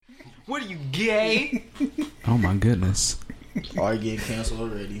What are you, gay? Oh my goodness. Ari getting canceled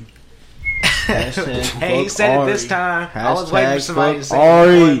already. Hey, he said it this time. I was waiting for somebody to say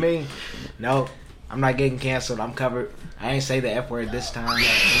Ari. it before me. Nope, I'm not getting canceled. I'm covered. I ain't say the F word this time.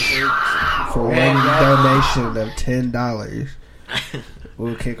 For one donation of $10,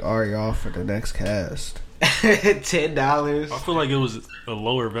 we'll kick Ari off for the next cast. $10. I feel like it was a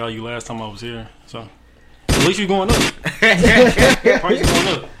lower value last time I was here, so at least you're going up. Price is going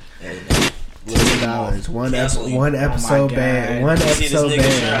up. $10. One episode ban. One See this episode nigga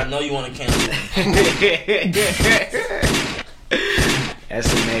shirt, ban. I know you want to cancel.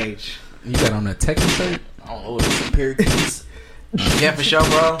 SMH. You got on a Tekken shirt? I don't know what it's a parakeets. Yeah, for sure,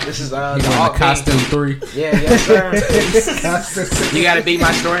 bro. This is You wearing a costume 3? Yeah, yes, sir. You gotta beat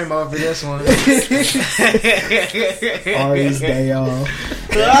my story mode for this one. Ari's day off.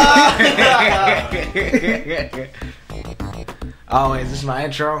 Oh, is this my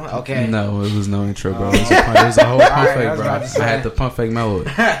intro? Okay. No, it was no intro, bro. It was a whole pump fake, bro. I had the pump fake melody.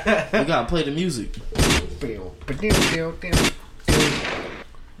 We gotta play the music.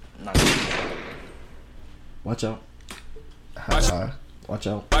 Watch out. Watch out. Watch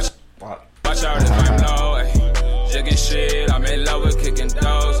out if I'm low, ayy. Jigging shit, I'm in love with kicking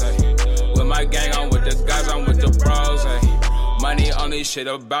doors, ayy. With my gang, I'm with the guys, I'm with the pros, ayy. Money only shit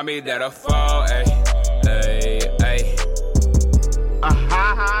about me that'll fall, ayy. Ayy, ayy.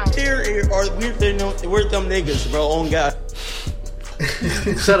 Here are we're them niggas, bro. On God.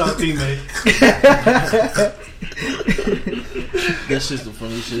 Shut up, teammate. That's just the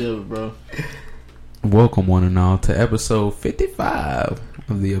funniest shit ever, bro. Welcome one and all to episode 55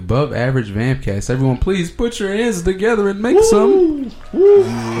 of the Above Average Vampcast. Everyone, please put your hands together and make some.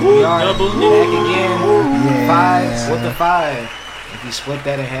 We are back again. Fives with the 5. If you split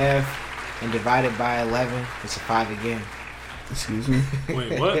that in half and divide it by 11, it's a 5 again. Excuse me.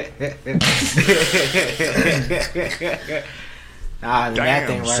 Wait, what? Nah, that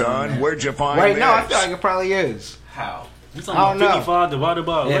thing right son, where'd you find Wait, this? no, I feel like it probably is. How? You I talking don't about 55 divided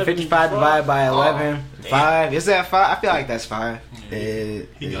by 11? Yeah, 55 divided by 11. 5. Is that 5? I feel like that's 5.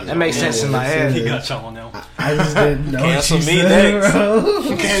 That makes sense in my head. He got y'all on that one. I just didn't know. Cancel what me you said, next. bro.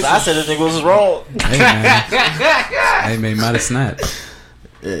 I said this nigga was wrong. Hey, man. Hey, man, might have snapped.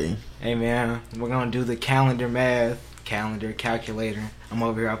 Hey. Hey, man, we're going to do the calendar math. Calendar, calculator. I'm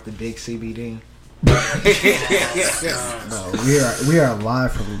over here off the big CBD. No, we are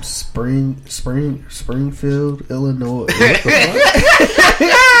live from Springfield, Illinois.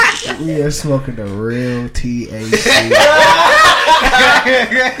 We are smoking the real THC.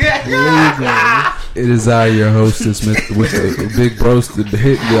 It is I, your hostess, with the big broasted,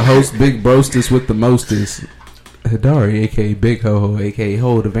 the host, Big Broastess with the mostest, Hidari, aka Big Ho-Ho, aka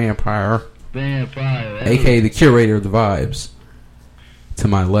Ho the Vampire, aka the curator of the vibes. To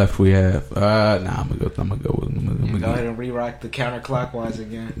my left, we have. I'm gonna go. Go ahead and re-rock the counterclockwise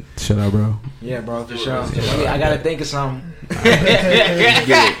again. Shut up, bro. Yeah, bro, for sure. I gotta think of something.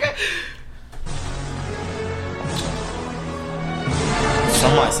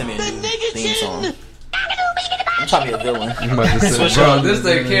 Somebody send me a new theme song. I'm trying to be a villain. I'm about to say, bro, this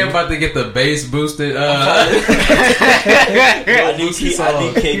thing can't about to get the bass boosted. I need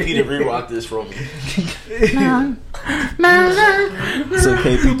KP to re-rock this for me. So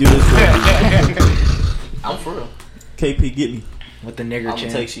KP, do this for me. I'm for real. KP, get me. With the nigger I'm gonna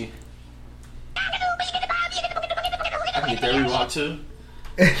chant. text you. I can get that re-rock too.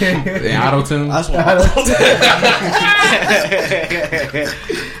 The auto tune. I just want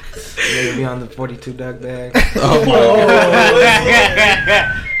You're gonna be on the 42 duck bag. Oh my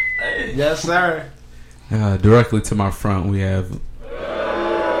Hey. Yes, sir. God. Directly to my front, we have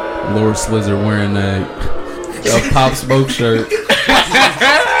Lord Slizzer wearing a Pop Smoke shirt.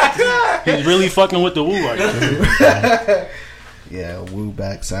 He's really fucking with the woo right now. Yeah, woo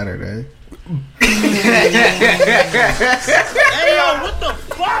back Saturday. Hey yo, what the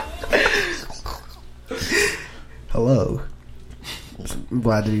fuck? Hello. I'm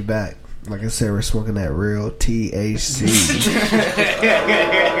glad to be back. Like I said, we're smoking that real THC.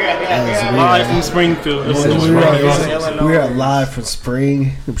 Live from Springfield. We are live from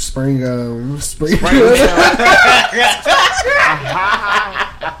Springfield.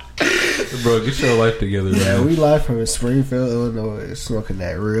 Bro, get your life together, Yeah, man. we live from Springfield, Illinois, smoking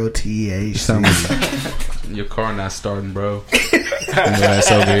that real THC. Sound like your car not starting, bro. That's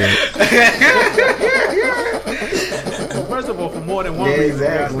over here. First of all, for more than one Yeah, reason,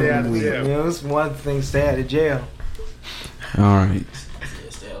 exactly. you gotta stay out of jail. Yeah, it's one thing, stay out of jail. All right.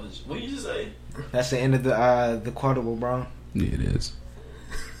 What did you just say? That's the end of the quotable, bro. Yeah, it is.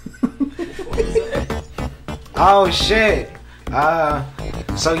 Oh shit.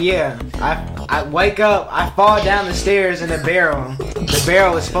 So yeah, I wake up, I fall down the stairs in the barrel. The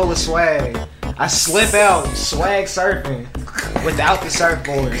barrel is full of swag. I slip out, swag surfing, without the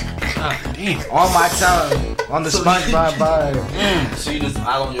surfboard. God damn. On my tongue, on the SpongeBob vibe. So you just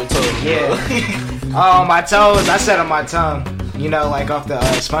out on your toes. Yeah. Oh, on my toes, I said on my tongue. You know, like off the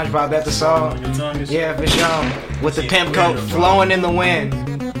SpongeBob episode. Yeah, for sure. With the pimp coat flowing in the wind.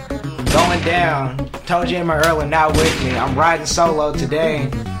 Going down. Told you my Earl not with me. I'm riding solo today.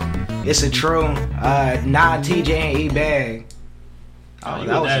 It's a true TJ and E-Bag. Oh,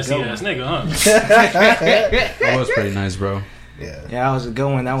 that was a good ass nigga, huh? That was pretty nice, bro. Yeah, that was a good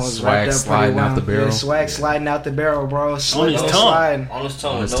one. That was swag right sliding well. Out the barrel. Yeah, swag sliding out the barrel, bro. On his tongue. On his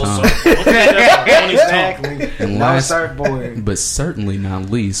tongue. On his No tongue. Exactly. And no last, surfboard. but certainly not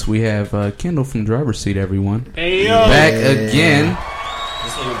least, we have Kendall from Driver's Seat, everyone. Hey, yo. Back again.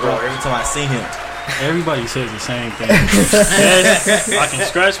 This nigga, bro, every time I see him. Everybody says the same thing. Yes, I can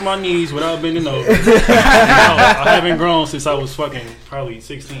scratch my knees without bending over. No, I haven't grown since I was fucking probably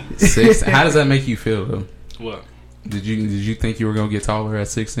 16. How does that make you feel, though? What? Did you think you were gonna get taller at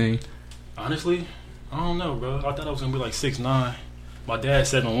 16? Honestly, I don't know, bro. I thought I was gonna be like 6'9". My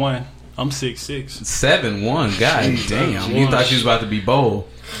dad's 7'1". I'm 6'6". 7'1". God damn! You thought you was about to be bold.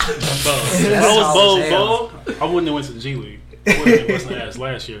 If I was bold, I wouldn't have went to the G League. I wouldn't have busted ass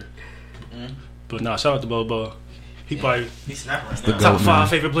last year. But nah, shout out to Bo. He probably He's not right the now. top GOAT, 5 man.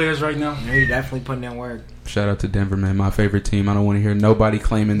 favorite players right now. You're definitely putting in work. Shout out to Denver, man. My favorite team. I don't want to hear nobody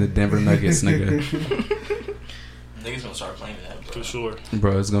claiming the Denver Nuggets, nigga. Niggas gonna start claiming that, bro. For sure.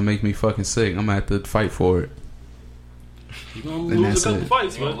 Bro, it's gonna make me fucking sick. I'm gonna have to fight for it. You gonna And lose that's a couple it.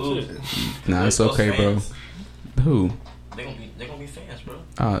 fights, You gonna bro. lose. Shit. Nah, it's Those okay, bro. fans, Who? They gonna be fans, bro.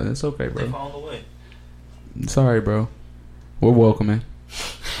 It's okay, They bro. fall on the way. Sorry, bro. We're welcoming.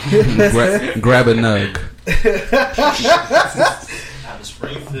 Grab a nug. Out of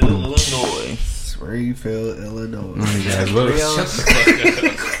Springfield, Illinois. Springfield, Illinois. Alright, guys, what,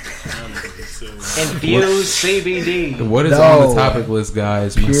 Infused CBD. what is on the topic list,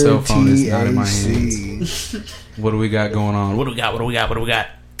 guys? My cell phone is not in my hands. THC. What do we got going on? What do we got?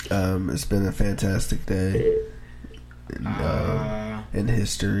 It's been a fantastic day in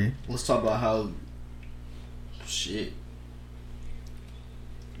history. Let's talk about how shit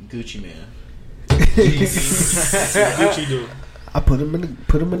Gucci man. Gucci do. I put them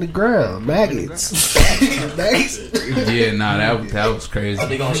in the ground. Maggots. Maggots. Yeah, nah, that was crazy. Are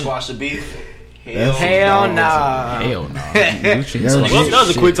they gonna squash the beef? Hell nah. Hell no. Gucci. Yeah, Well, that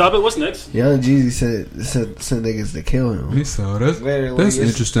was a quick topic. What's next? Young Jeezy said niggas to kill him. He saw that's Literally, that's it's-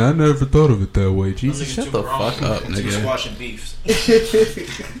 interesting. I never thought of it that way. Those Jesus, niggas shut too the grown fuck up, to be nigga. squashing beefs.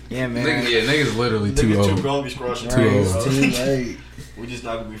 Yeah, man. Niggas literally too Niggas too old. grown to be squashing Too beefs. old. bro. Too late. We just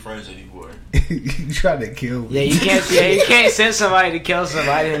not gonna be friends anymore. You trying to kill me? Yeah, you can't send somebody to kill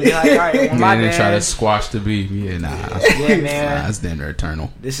somebody and be like, all right, well, my And then try to bad. squash the beef. Yeah, nah. Yeah, man. Nah, it's damn near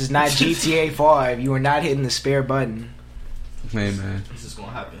eternal. This is not GTA 5. You are not hitting the spare button. Hey, man. This is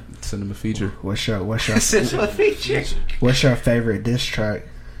gonna happen. Send him a feature. What's your This is a feature. what's your favorite diss track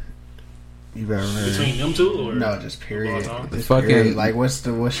you've ever heard? Between them two, or No, just period. All time? Just Fucking- period. Like what's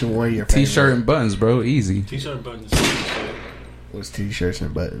your one of your favorite? T-shirt and buttons, bro. Easy. T-shirt buttons. What's t-shirts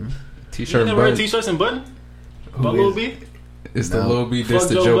and buttons? You T-shirt and never heard buttons. T-shirts and buttons? Who By Lil is- B? It's the No. Lil B diss Fuck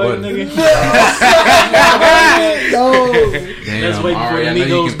to Joe Joe Budden, Budden. nigga. No. Damn, That's way before Ari, I the know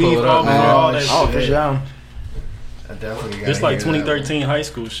you Migos can pull beef, it up, all man. all that Oh, for shit. sure. I definitely got. Just like 2013 high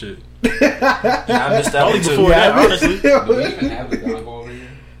school shit. Yeah, I missed that Probably one too. before that, honestly. Do we even have the dog over here?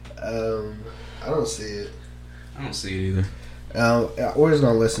 I don't see it. I don't see it either. I always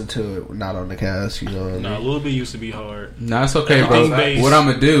don't listen to it. Not on the cast, you know. What I Nah, mean? Lil B used to be hard. No, it's okay, bro. Everything based. What I'm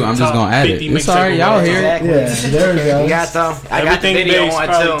gonna do? I'm just Top gonna add it. 50 It's alright, mixtape y'all awards. here. Exactly. Yeah, there we go. You got them. I got the Everything video based, on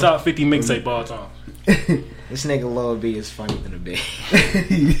probably too. top 50 mixtape all time. This nigga Lil B is funny than a bitch.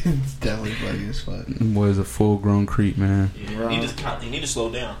 It's definitely funny as fuck. Boy is a full-grown creep, man. Yeah, you need to slow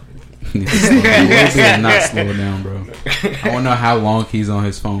down. Lil B is not slowing down, bro. I wanna know how long he's on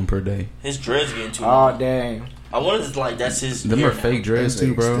his phone per day. His dreads getting too Oh long. dang. I wonder if like that's his. Them hair are now. fake dreads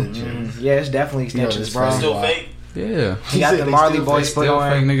too, bro. Yeah, it's definitely extensions, this bro. face Still Wow. fake, Yeah. You got the Marley Boys put Still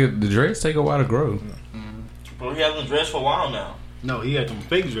fake, on. nigga. The dreads take a while to grow. bro. He had them dreads for a while now. No, he had them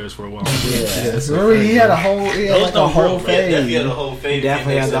fake dreads for a while. Yeah, so remember he had a whole, like a whole Yeah, definitely had fade. a whole fade. He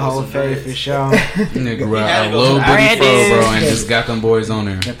definitely had the whole fade for sure. Nigga, bro, had a to go little to bitty Brandon. fro, bro, and just got them boys on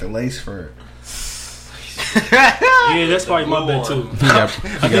there. Got the lace front. Yeah, that's probably my bet too. He got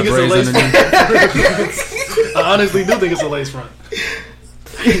think it's a braids lace underneath. I honestly do think it's a lace front.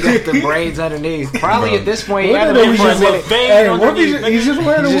 He got the braids underneath. Probably Bro. at this point, he What got the it hell in for a he's minute. Hey, what he's just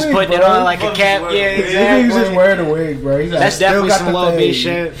wearing a He's wig, just putting it bro. on like a cap. Yeah, exactly. He's just wearing a wig, bro. That's definitely some Lil B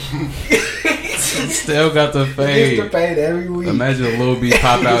shit. Still got the He gets the fade. fade every week. Imagine a Lil B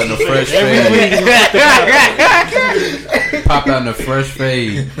pop out in a fresh fade. Pop out in a fresh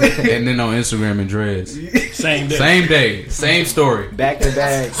fade, and then on Instagram and dreads. Same day. Same day, same story. Back to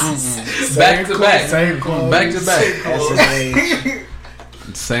back. Back to back. Same clothes. Back to back. That's his age.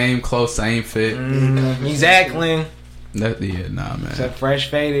 Same clothes, same fit. Exactly. That nah, man. So fresh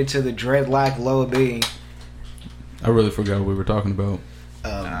faded to the dreadlock Lil B. I really forgot what we were talking about.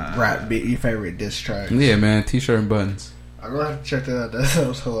 Rap beat your favorite diss track. Yeah, man. T-shirt and buttons. I'm gonna have to check that out. That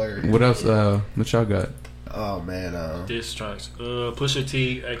sounds hilarious. What else? What y'all got? Oh man. Diss tracks. Pusha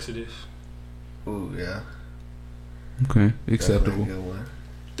T, Exodus. Ooh yeah. Okay, Definitely acceptable. a good one.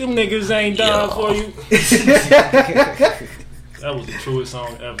 Them niggas ain't dying for you. That was the truest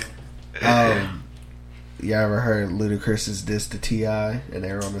song ever. Y'all ever heard Ludacris's diss to T.I. and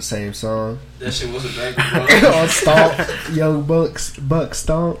they were on the same song? That shit was a banger, bro. On Stomp, Young Buck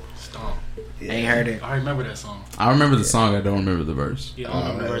Stomp. Stomp. Ain't heard it. I remember that song. I remember the song. I don't remember the verse. Yeah, I don't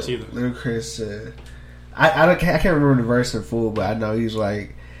remember the verse either. Ludacris, I can't remember the verse in full, but I know he's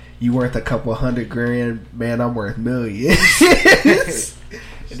like, "You worth a couple $100,000, man. I'm worth millions."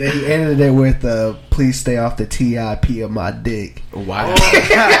 And then he ended it with, "Please stay off the TIP of my dick." Wow.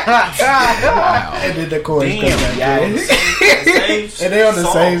 And then the chorus comes back. And they on the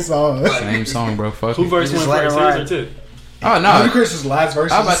same song. Same song, bro. Fuck Who it. verse went let it first? ride. His or Tip? Oh no. Ludacris's last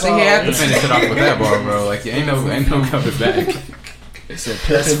verse. I was about to say he had to finish it off with that bar, bro. Like ain't no coming back. It's a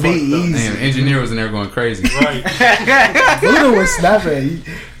Pimp and Be Easy. Damn, engineer was in there going crazy. Right. Luda was snapping.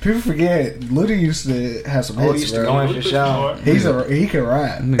 People forget Luda used to have some hits, Used to bro. go in for sure. He can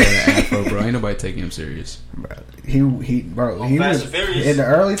rap. That nigga got an afro, bro. Ain't nobody taking him serious. He was Fast and Furious. in the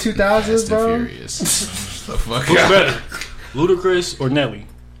early 2000s, Fast and bro. Furious. The fuck Who's out. better, Ludacris or Nelly?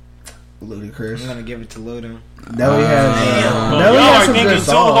 I'm Ludacris. gonna give it to Luda. Nelly has Y'all Nelly are has some thinking good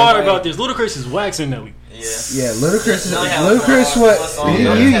so songs. hard about this. Ludacris is waxing Nelly. Yeah, Ludacris. Nelly has Ludacris, songs. what What songs? he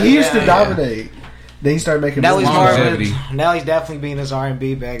used to Yeah. dominate. Then he started making Nelly's movies. more. Longevity. Nelly's definitely being his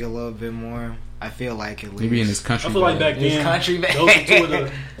R&B bag a little bit more. I feel like at least. He be in his country. I feel like bag. back His then, country bag. those are two of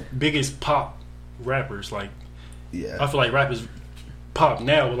the biggest pop rappers. Like, Yeah, I feel like rappers pop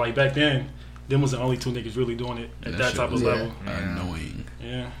now, but like back then, them was the only two niggas really doing it at that shit type of was level. annoying.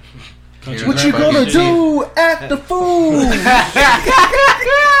 Yeah. what you gonna do at the food?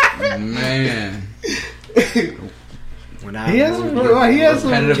 Man. When He has some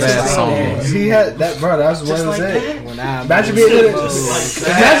Repetitive Just ass like songs. He had that, bro. That was one of like it. that. When I Imagine being in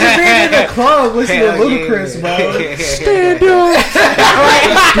the club listening to Hell Ludacris, yeah. bro.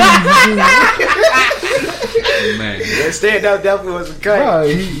 Man. Stand up definitely was a cut. Bro,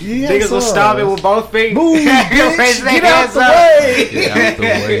 he had Niggas will songs. stop it with both feet. Boom, bitch, Raise their get out hands the up. way. Get out the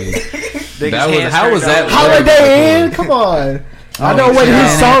way. Niggas' That was hands how was turned that? over. Holiday Inn, come on. I know what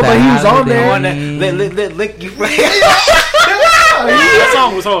his song, but he was on They there. wanna lick you. That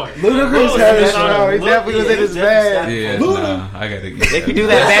song was hard. Ludacris had a song. He definitely was in his bag. Yeah, nah, I gotta get If you do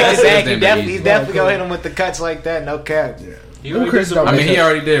that back to back, you definitely easy. gonna hit him with the cuts like that. No cap. He already Ludacris did the- don't I mean, he Yeah.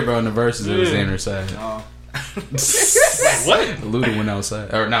 already did, bro. In the verses, it was the Yeah. inner side. What? Luda went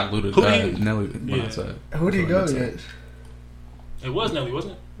outside, or not Luda. Who he- Nelly went Yeah. outside. Who did he go against? It was Nelly,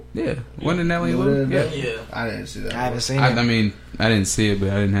 wasn't it? Yeah, wasn't it Nelly and Luda? Yeah. Yeah. I didn't see that. I haven't seen I it. mean, I didn't see it, but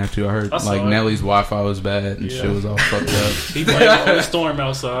I didn't have to. I heard I saw like it. Nelly's Wi-Fi was bad and Yeah. shit was all fucked up. He blamed it on the storm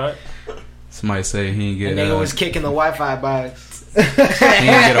outside. Somebody say he The ain't get nigga was kicking the Wi-Fi box. he ain't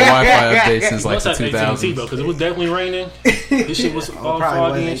get a Wi-Fi update since He like must the have AT&T though, 2000s. because it was definitely raining. This shit was all Probably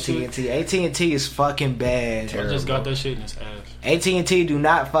foggy and was shit. AT&T. AT&T is fucking bad. I just got that shit in his ass. AT&T do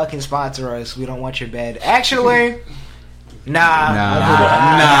not fucking sponsor us. We don't want your bad. Actually, nah.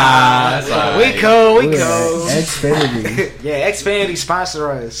 That's all We right. cool. We Ooh, cool. Xfinity. Yeah, Xfinity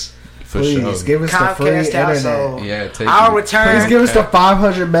sponsor us. For Please sure. give us the free Comcast internet. household. Yeah, take I'll it. Please return. give us the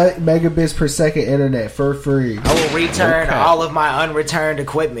 500 megabits per second internet for free. I will return Okay. all of my unreturned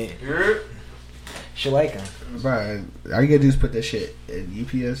equipment. Shalaka. Bro, all you gotta do is put that shit in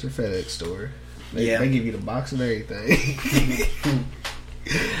UPS or FedEx store. They give you the box and everything.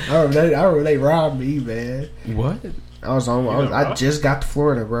 I remember they robbed me, man. What? I just got to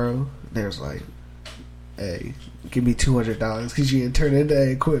Florida, bro. They was like, "Hey, give me $200 because you didn't turn in that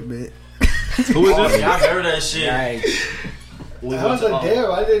equipment." Who is this? I heard that shit. Yikes. I was like,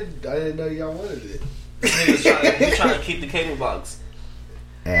 "Damn, I didn't know y'all wanted it." Niggas trying to keep the cable box.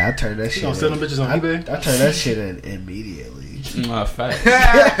 Hey, I turned that shit. gonna sell them bitches on eBay? I turned that shit in immediately. Fact.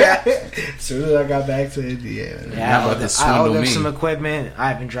 As soon as I got back to Indiana. Yeah, How about to I owe swindle them me? some equipment. I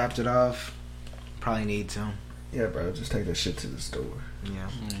haven't dropped it off. Probably need to. Yeah, bro, just take that shit to the store. Yeah.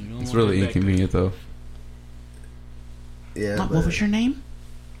 It's really inconvenient though. Yeah. What was your name?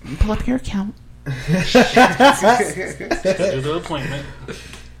 Pull up your account. Do the appointment.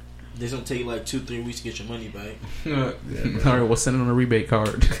 It's gonna take you like 2-3 weeks to get your money back. All right, we'll send it on a rebate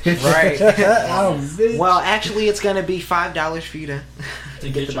card. Right. Oh, bitch. Well, actually, it's gonna be $5 for you to To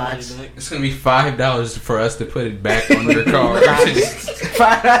get get the your money box. back. It's gonna be $5 for us to put it back on your card.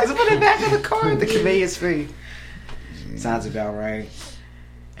 $5 to put it back on the card. The convenience fee. Sounds about right.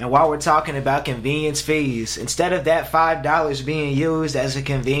 And while we're talking about convenience fees, instead of that $5 being used as a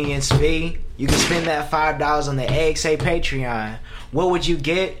convenience fee, you can spend that $5 on the AXA Patreon. What would you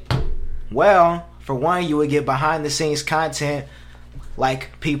get? Well, for one, you would get behind the scenes content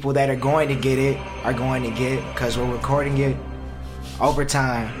like people that are going to get it are going to get, because we're recording it over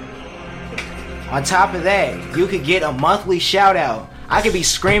time. On top of that, you could get a monthly shout out. I could be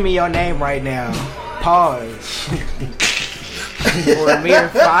screaming your name right now. Pause. For a mere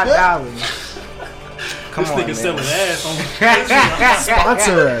 $5. Come This on, nigga man. selling ass on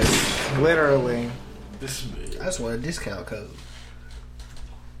Sponsor us. Literally. this. I just want a discount code.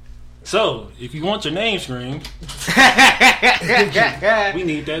 So, if you want your name screamed, we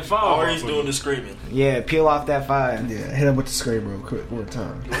need that file. Or he's doing the screaming. Yeah, peel off that 5. Yeah, hit him with the scream real quick. One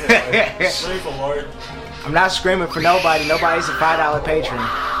time. Scream for Lord. I'm not screaming for nobody. Nobody's a $5 patron.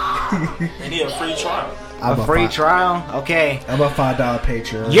 And he a free trial. I'm A free trial? Okay. I'm a $5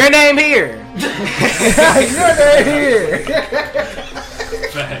 Patreon. Your name here. Your name here.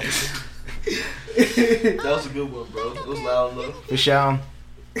 Facts. That was a good one, bro. It was loud enough. For sure.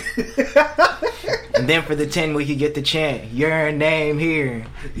 And then for the 10, we could get the chant. Your name here.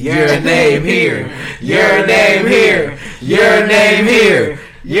 Your name here. Your name here. Your name here.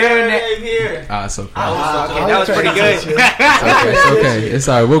 Your name here. Ah, it's okay. Okay, that was pretty good. Okay, it's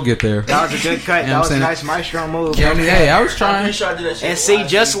alright. We'll get there. That was a good cut. You know what That was a I'm nice maestro move. Yeah, hey, I was I'm trying. pretty sure I did that shit. And see,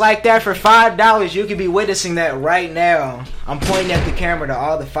 just like that, for $5, you could be witnessing that right now. I'm pointing at the camera to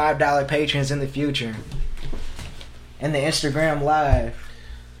all the $5 patrons in the future. And the Instagram live.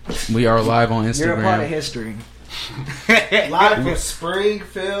 We are live on You're a part of Instagram. history. Live from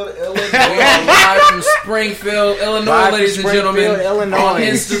Springfield, We Illinois. are live from Springfield, Illinois, Live from ladies and Springfield, gentlemen. Illinois. On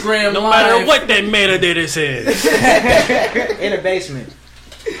Instagram No live matter what that metadata says. In a basement.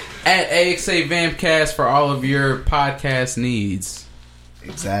 at AXA Vampcast for all of your podcast needs.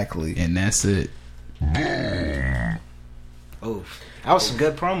 Exactly. And that's it. Oof. That was some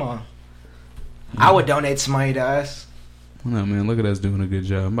good promo. I would donate some money to us. No, man, look at us doing a good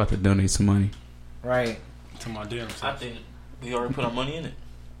job. I'm about to donate some money. Right. To my damn I self. think we already put our money in it.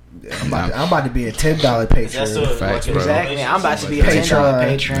 I'm about to be a $10 patron. That's a, Facts, like, bro. Exactly. I'm about to be a $10 Patreon. Hey,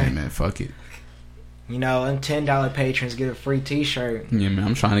 patron. man, fuck it. You know, and $10 patrons get a free t-shirt. Yeah, man,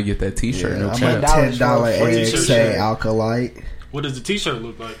 I'm trying to get that T-shirt. Yeah, no I'm cap. a $10 for a t-shirt. AXA Alkalite. What does the t-shirt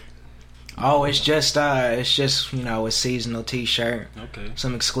look like? Oh, it's just you know, a seasonal t-shirt. Okay.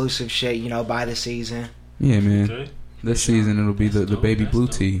 Some exclusive shit, you know, by the season. Yeah, man. Okay. This season it'll be the baby blue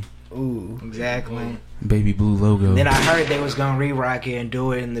tee, Ooh. Exactly. baby blue logo. Then I heard they was gonna re-rock it and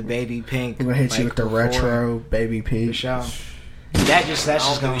do it in the baby pink. I'm gonna hit you like with the before. retro baby For pink. sure. That's I just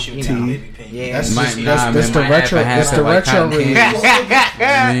don't gonna, think we you should know. baby pink. Yeah. That's Might- just, nah, that's man, the might have retro. to have That's the it like retro cotton release.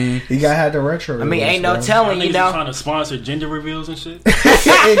 I mean, You gotta have the retro. I mean, ain't no release, telling, Niggas you know. trying to sponsor gender reveals and shit. bro.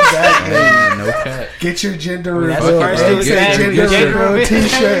 Exactly. man, no cap. Get your gender That's reveal. the first thing thing we AXA said. gender Gender reveal reveal.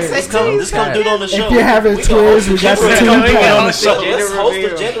 t-shirt. Let's come do it on the show. If you're having We can twins, host we a got gender the reveal. two We can pack. host a show. Gender Let's host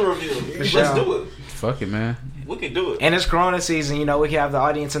reveal. a gender reveal. Let's sure. do it. Fuck it, man. We can do it. And it's Corona season, you know. We can have the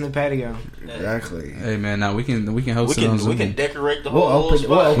audience in the patio. Exactly. Hey, man, now we can We host it on can Zoom. we can decorate the We'll whole open- we'll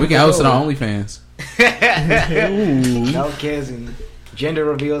spot. open- We can host it on OnlyFans. Ooh. No kidding. Gender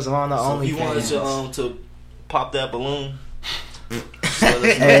reveals on the So if you wanted OnlyFans. to pop that balloon.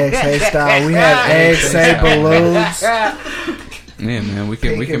 AXA style. We have AXA balloons. Yeah, man, we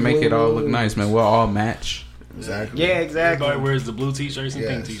can Pink and make it all blue. look nice, man. We'll all match. Exactly. Yeah, exactly. Everybody wears the blue t-shirts and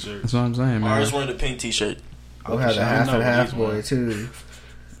pink Yes. t-shirts. That's what I'm saying, Or man. just wearing the pink t-shirt. We'll have the half No, and half these boy ones. too.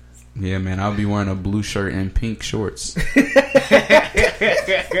 Yeah, man, I'll be wearing a blue shirt and pink shorts. You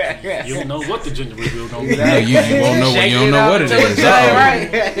don't know what the gender reveal gonna be. No, you won't know what you don't know what it is.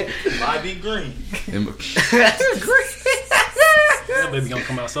 Uh-oh. Might be green. That baby gonna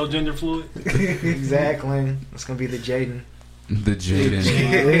come out so gender fluid. Exactly. It's gonna be the Jaden. The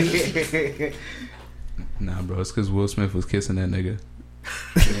Jaden. Nah, bro, it's because Will Smith was kissing that nigga.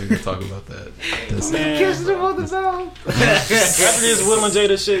 We're gonna talk about that. Man, Kisses him on the mouth. after this Will and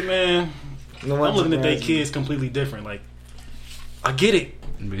Jada shit, man, No I'm one's looking at their surprised. kids completely different. Like, I get it.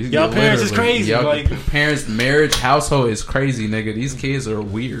 Y'all parents is crazy. Y'all Like, parents' marriage household is crazy, nigga. These kids are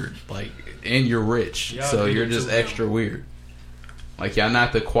weird. Like, and you're rich, so you're just extra weird. Like, y'all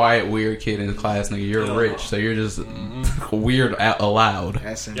not the quiet weird kid in the class, nigga. You're rich, so you're just weird out aloud.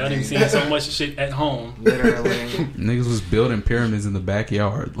 Y'all didn't see so much shit at home. Literally, niggas was building pyramids in the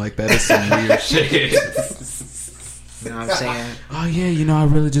backyard. Like, that is some weird shit. You know what I'm saying? Oh yeah, you know, I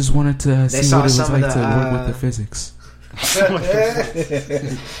really just wanted to see what it was like to work with the physics.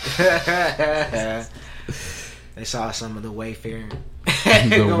 They saw some of the Wayfair.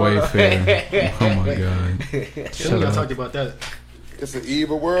 The Wayfair. Oh my god. Shut up. Talked about that. It's an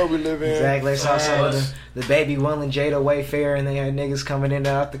evil world we live in. Exactly. They saw some of the baby Will and Jada Wayfair, and they had niggas coming in and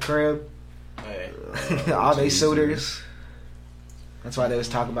out the crib. All they suitors. That's why they was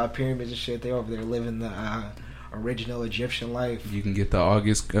talking about pyramids and shit. They over there living the original Egyptian life. You can get the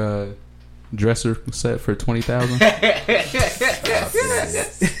August dresser set for $20,000.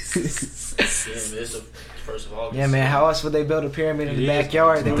 Yeah, man. How else would they build a pyramid in the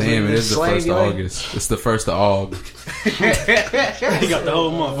backyard? They Damn, it is the 1st of August. It's the 1st of August. He got the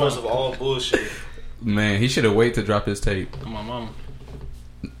whole month. First of all, bullshit. Man, he should have waited to drop his tape. My mama.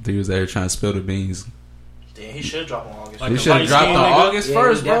 He was there trying to spill the beans. Damn, he should drop on August. He should have dropped on August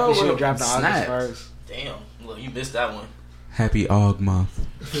 1st, bro. He should have dropped on August 1st. Damn, look, you missed that one. Happy Aug month.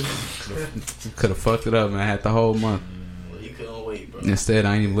 Could have fucked it up, man. I had the whole month. Well, you couldn't wait, bro. Instead,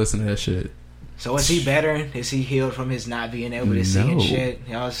 I ain't even listen to that shit. So is he better? Is he healed from his not being able to see and shit?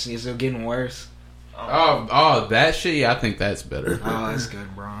 Is it getting worse? Oh, that shit? Yeah, I think that's better. Oh, that's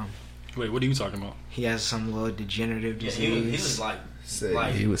good, bro. Wait, what are you talking about? He has some little degenerative disease. He was like sick.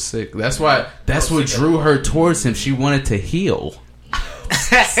 He was sick. That's what drew her towards him. She wanted to heal.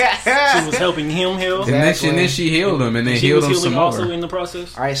 She was helping him heal. Exactly. And then she healed him, and then healed him some more. Also in the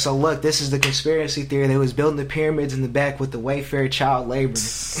process. All right, so look, this is the conspiracy theory. They was building the pyramids in the back with the Wayfair child labor.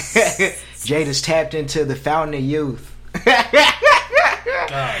 Jada's tapped into the fountain of youth.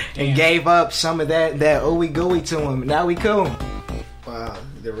 And gave up some of that ooey gooey to him. Now we cool. Wow,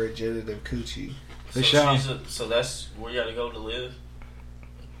 the regenerative coochie. For sure. So that's where you gotta go to live?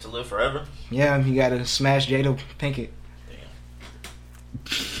 To live forever? Yeah, you gotta smash Jada Pinkett.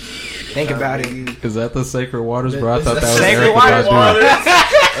 Think about it. Is that the sacred waters, bro? I thought that was sacred waters.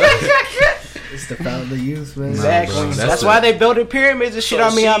 It's the fountain of youth, man. Exactly. Nah, that's why they built the pyramids and shit.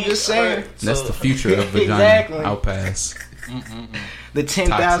 I'm just saying. That's the future of vagina. Exactly. Outpass. The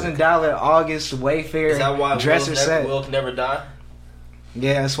 $10,000 August Wayfair dresser set. Will never die?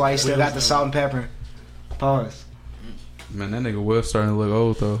 Yeah, that's why he still got the salt and pepper. Pause. Man, that nigga Will starting to look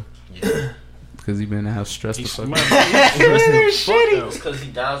old though. Yeah. Because he been in the house stressed the fuck out. Shitty. It's because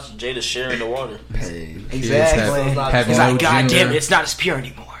he down Jada sharing the water. Exactly. He's like, God damn it, it's not as pure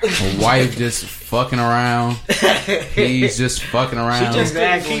anymore. A wife just fucking around. He's just fucking around. She just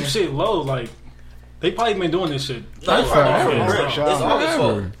couldn't keep shit low. Like, they probably been doing this shit. Forever. It's always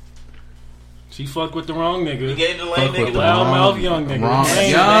fault. She fucked with the wrong nigga. He gave the lame nigga the loudmouth young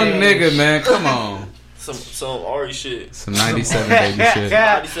nigga. Young nigga, man. Come on. Some Ari shit. Some 97 baby shit.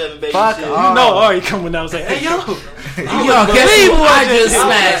 97 baby Fuck shit. You know Ari coming out and say, hey, yo. You believe who I just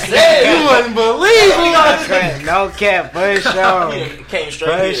smashed. You wouldn't believe who I smashed. No cap, for sure. Came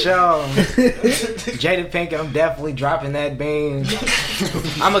straight for sure. Jada Pinkett, I'm definitely dropping that bean.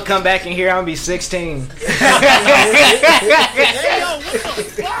 I'm going to come back in here, I'm going to be 16.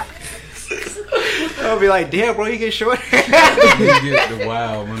 I'll be like, damn, bro, you get shorter. You get the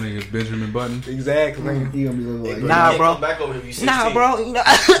my nigga Benjamin Button. Exactly. You gonna be looking like, nah, bro. Back over here, nah, bro. You know,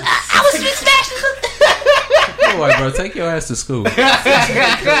 I was snatched. Like, bro, take your ass to school.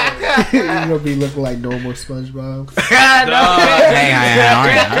 You gonna be looking like normal SpongeBob.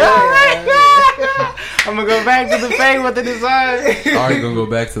 I'm gonna go back to the fade with the design. Ari gonna go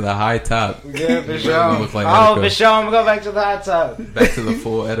back to the high top. Yeah, for sure. Look like for sure. I'm gonna go back to the high top. Back to the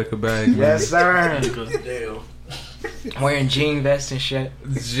full Etika bag. Man. Yes, sir. Damn. Wearing jean vests and shit.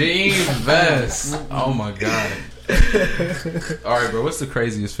 Jean vest. Oh my god. Alright, bro, what's the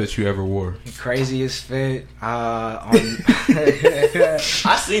craziest fit you ever wore? The craziest fit? I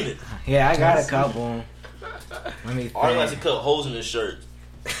seen it. Yeah, I got a couple. Let me think. Ari likes to cut holes in his shirt.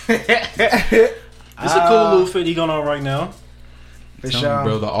 It's a cool little fit he going on right now. For Tell sure. Me,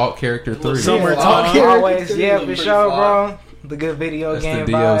 bro, the alt character 3. Summertime. Always, yeah, for sure, bro. The good video That's game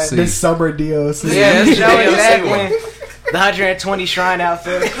the DLC. vibe. The summer DLC. Yeah, for sure, exactly. The 120 shrine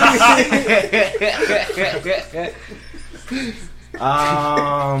outfit.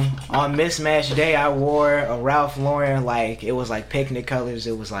 On mismatch day, I wore a Ralph Lauren, like, it was like picnic colors.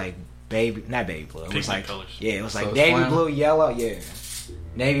 It was like not baby blue. It was like colors. Yeah, it was like So navy blue, yellow. Yeah,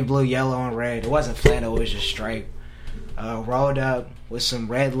 navy blue, yellow, and red. It wasn't flannel. It was just straight. rolled up with some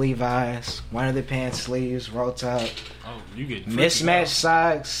red Levi's, one of the pants sleeves rolled up. Oh, you get mismatched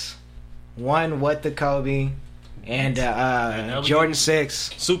socks, one What the Kobe, and Jordan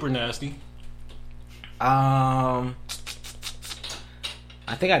 6. Super nasty. I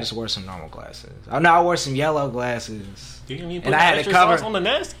think I just wore some normal glasses. Oh no, I wore some yellow glasses. And I had a cover on the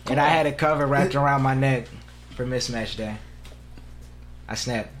nasty. And I had a cover wrapped around my neck for mismatch day. I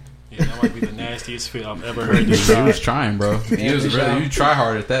snapped. Yeah, that might be the nastiest fit I've ever heard. He was trying, bro. You try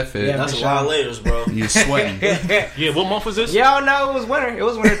hard at that fit. Yeah, that's a lot of layers, bro. You're sweating. Yeah, what month was this? Y'all know it was winter. It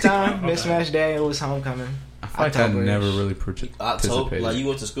was winter time. Okay. Mismatch day. It was homecoming. I feel like I never really participated. Like you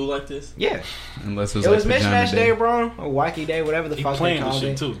went to school like this? Yeah. Unless it was mismatch day, bro, or wacky day, whatever the fuck they called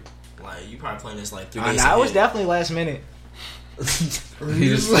it. Too. Like you probably playing this like 3 days. Nah, it was definitely last minute. He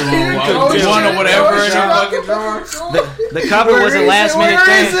just threw one or whatever in your fucking drawer. The cover was a last minute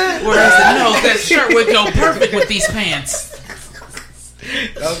thing. No, that shirt would go perfect with these pants.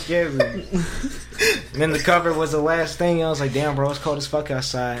 Don't give me. And then the cover was the last thing. I was like, damn, bro, it's cold as fuck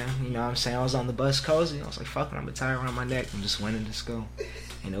outside. You know what I'm saying? I was on the bus cozy. I was like, fuck it, I'm gonna tie around my neck and just went into school.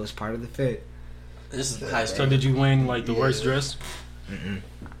 And it was part of the fit. This is high school. So did you win like the worst dress?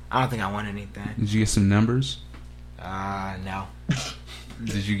 I don't think I won anything. Did you get some numbers? No.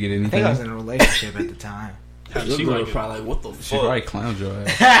 Did you get anything? I think I was in a relationship at the time. She was probably like, what the fuck? She probably clowned your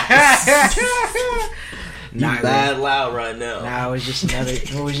ass. You bad loud right now. Nah, it was just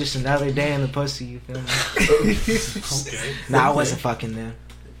another day in the pussy, you feel me? Okay. Nah, I wasn't fucking them.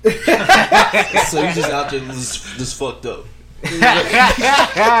 So you just out there just fucked up.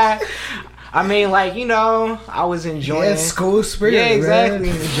 I mean, like, you know, I was enjoying school spirit. Yeah, exactly.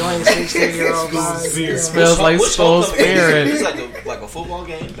 Man. Enjoying 16-year-old vibes. Smells like school spirit. It's like a football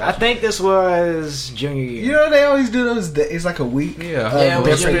game. I think this was junior year. You know they always do those. It's like a week. Yeah,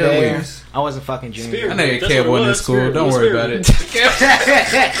 different days. I wasn't fucking junior. I know your kid wasn't in school. Don't worry about it.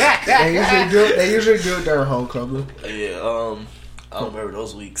 They usually do it during homecoming. Yeah. I don't remember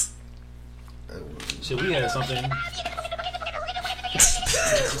those weeks. Shit, we had something.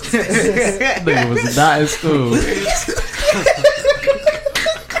 Nigga was not in school.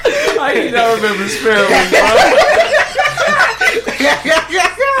 I don't remember spirit week, bro.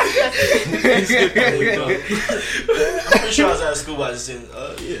 I'm pretty sure I was out of school by just saying,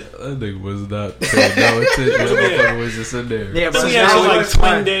 yeah. That nigga was not paying no attention. That motherfucker was just in there. Yeah, but we had like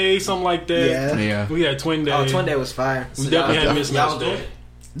Twin Day, something like that. Yeah. We had Twin Day. Oh, Twin Day was fire. We definitely had Mismatch Day.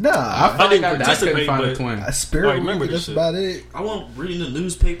 Nah, I didn't participate, couldn't find but a twin. A spirit. I remember that's shit. about it. I wasn't reading the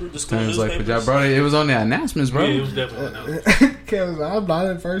newspaper. The school newspapers. Like, bro, it was on the announcements, bro. Yeah, it was definitely announced. Kevin's like, I'm not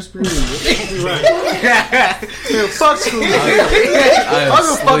in first period. Right. Fuck school. I don't give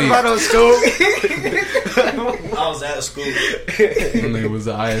a fuck about no school. I was out of school. And it was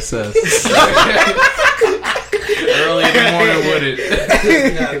the ISS. Early in the morning with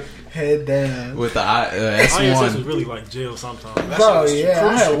it. Head down. With the S1. ISS was really like jail sometimes. Bro, yeah,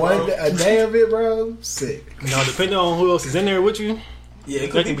 I had a day of it, bro. Sick. Now, depending on who else is in there with you, Yeah,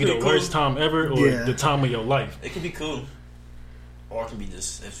 that can be the worst time ever or the time of your life. It can be cool. Or it can be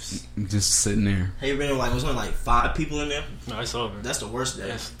just sitting there. Hey, been like, was only like 5 people in there? No, it's over. That's the worst day.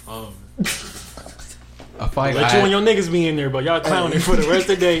 That's over. Let you and your niggas be in there, but y'all clowning for the rest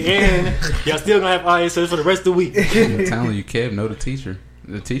of the day, and y'all still gonna have ISS for the rest of the week. I'm telling you, Kev, know the teacher.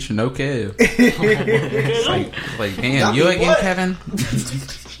 The teacher, no Kev. It's like, damn, you again, Kevin?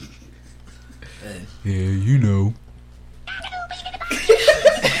 Yeah, you know.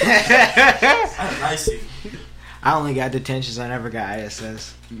 I see. I only got detentions. I never got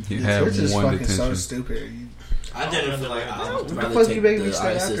ISS. You have Which is one fucking detention. so stupid. I didn't feel like I would What the rather fuck take you make me the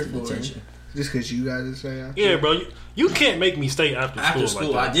stay ISS after for? detention. Just because you guys stay after? Yeah, bro, you can't make me stay after school. After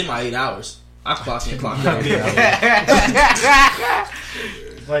school, like I did my 8 hours. I clocked in, clocked out.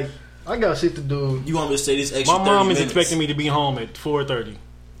 Like, I got shit to do. You want me to stay this extra? My mom 30 is minutes? expecting me to be home at 4:30.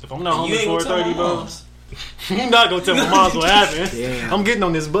 If I'm not home You at ain't gonna tell 4:30, my bro, moms. you're not gonna tell my moms what happened. Yeah. I'm getting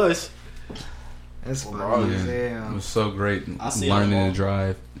on this bus. That's bro, funny. Yeah, it was so great I see learning to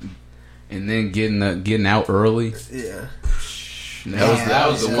drive, and then getting out early. Yeah. That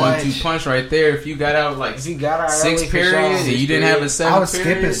was the 1-2 punch right there. If you got out like If you got out 6 early, for period sure. and you didn't have a 7 I was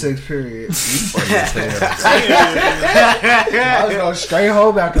period, skipping 6 period. you funny as hell. I was going straight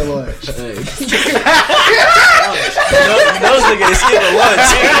home after lunch. Those niggas skipping lunch.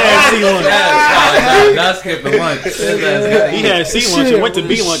 Not skipping lunch. He had C lunch and went to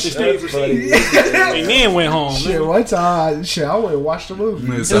B lunch and stayed for C. And then went home. Shit, one time, I went and watched the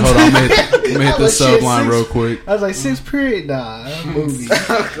movie. So hold on, I'm gonna hit the sub line real quick. I was like, 6 period? Nah, movie. He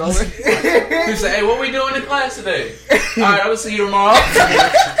said, "Hey, what we doing in class today? All right, I will see you tomorrow."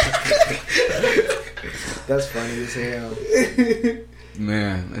 That's funny as hell.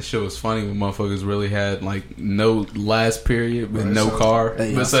 Man, that shit was funny when motherfuckers really had like no last period with no car.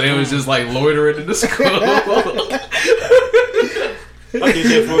 But so they was just like loitering in the school. I did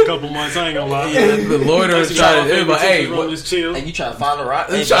that for a couple months. I ain't gonna lie. Yeah, the loitering trying to, like, hey, just chill. And you trying to find a ride?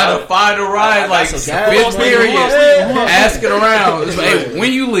 You trying to find a ride, like fifth period, asking around. It's like, hey,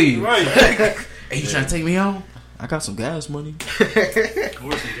 when you leave? Right. Hey, you trying to take me home? I got some gas money.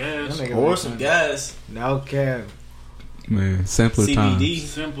 Or some gas. Or some gas. No cap. Man, simpler times. CBD.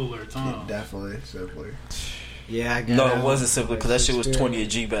 Simpler time. Definitely simpler. Yeah, I got No, it wasn't simpler because that shit was 20 a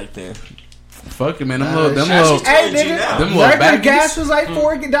G back then. Fuck it, man. Them little Hey, nigga, them little regular baggies. gas was like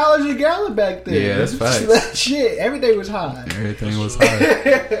 $4 a gallon back then. Yeah, that's facts. Shit, everything was high. Everything was high.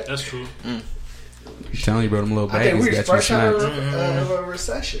 That's true. I'm telling you, bro, them little I think we baggies was got you first out snacks. of a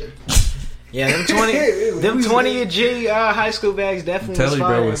recession. Yeah, them 20 a G high school bags definitely. Tell was you,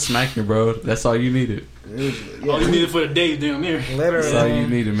 fire. bro, was smacking, bro. That's all you needed. All you needed for the day down there. Literally, That's all you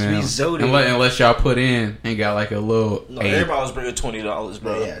needed, man. Unless y'all put in and got like a little. No, everybody was bringing $20,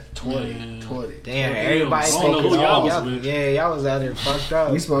 bro. Yeah, 20. Damn, everybody. I don't know who y'all was with. Yeah, y'all was out there fucked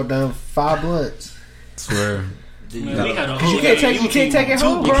up. We smoked down 5 blunts. Swear. Man, we had a You can't take it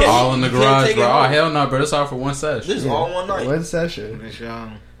home, bro. All in the garage, bro. Oh, hell no, bro. That's all for one session. This is all one night. One session.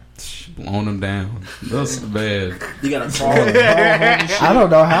 Blowing them down. That's bad. You gotta crawl. I don't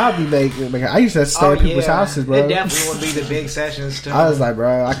know how I be making. I used to stay at people's houses, bro. It definitely would be the big sessions too. I was like,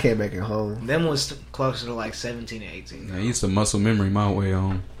 bro, I can't make it home. Them was closer to like 17 to 18. I used to muscle memory my way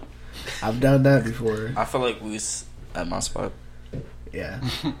home. I've done that before. I feel like we was at my spot. Yeah,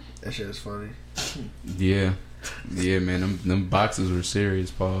 that shit was funny. Yeah, yeah, man. Them boxes were serious.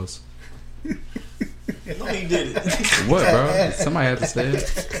 Pause. No, he did it. What, bro? Somebody had to say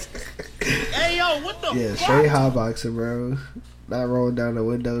it. Hey, yo, what the Yeah, straight hot boxing, bro. Not rolling down the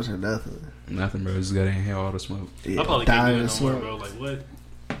windows or nothing. Nothing, bro. Just gotta inhale all the smoke. I probably can't do that no more, bro. Like, what?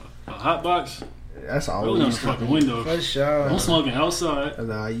 A hot box? That's all. Rolling down the fucking window. For sure. I'm smoking outside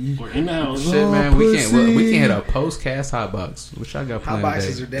or in the house. Shit, man. We can't hit a post-cast hot box, which I got planned Hot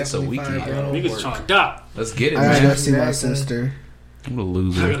boxes today. are definitely It's a weekend. fire, bro. Niggas trying to die. Let's get it, I gotta man. go see my sister. I'm a I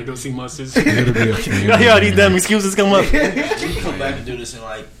loser. gotta go see my sister. It'll be a family, I hear all these damn excuses come up. We can come back and do this in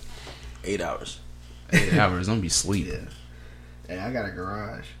like 8 hours. 8 hours. I'm gonna be asleep. Yeah. Hey, I got a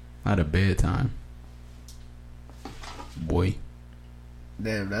garage. Not a bedtime. Boy,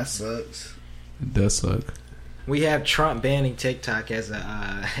 Damn, that sucks. it does suck. We have Trump banning TikTok as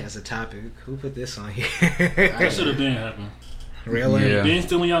a topic. Who put this on here? That should have been happening. Really? Yeah. Been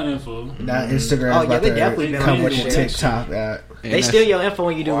stealing y'all info. Now Instagram's Oh, yeah, about they definitely to been come on with that the shit. TikTok app. And They that's- steal your info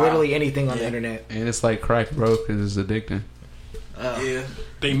when you do literally anything on the Yeah. internet. And it's like crack, bro, because it's addicting. Yeah.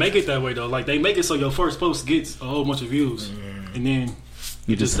 They make it that way though. Like they make it so your first post gets a whole bunch of views, and then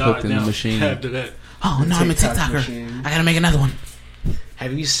You just die hooked in the down machine. after that. Oh no, I'm a TikTok TikToker. machine. I gotta make another one.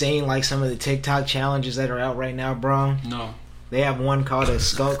 Have you seen like some of the TikTok challenges that are out right now, bro? No, They have one called a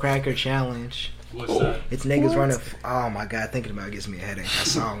Skull Cracker Challenge. what's that? It's niggas running. Oh my god, thinking about it gives me a headache. I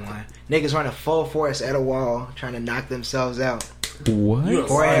saw one. Niggas running full force at a wall, trying to knock themselves out. What?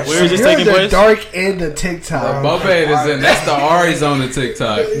 Where is this You're taking the place? dark end of TikTok. Bobette is in. That's the Ari's on the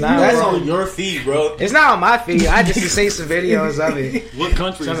TikTok. Nah, That's bro. on your feed, bro. It's not on my feed. I just see some videos of it. What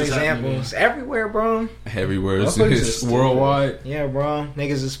country Some is this happening in? examples. Everywhere, bro. Everywhere. It's, Motherfuckers it's is worldwide. Yeah, bro.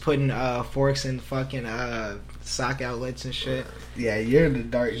 Niggas is putting forks in fucking sock outlets and shit. Yeah, you're in the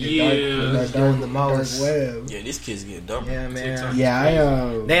dark. Yeah, doing the most. web. Yeah, these kids getting dumb. Yeah, man. TikTok.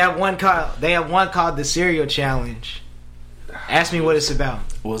 Yeah, They have one called the Cereal Challenge. Ask me what it's about.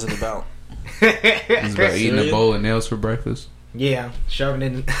 What's it about? It's about eating a bowl of nails for breakfast Yeah, shoving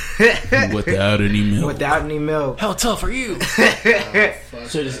it without any milk. without any milk. How tough are you?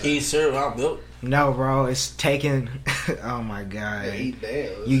 So just eat cereal without milk? No, bro, it's taking. Oh my god! eat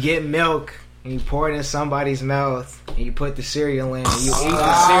nails. You get milk and you pour it in somebody's mouth and you put the cereal in and you eat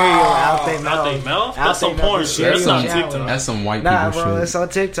the cereal out their Out mouth. they mouth? Out That's some they mouth. porn shit. That's not Cereal TikTok. challenge. That's some white Nah, people bro, shit. it's on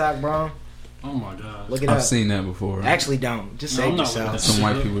TikTok, bro. Oh my god. Look it I've up. seen that before. Actually, don't. Just No, save I'm not yourself. with Some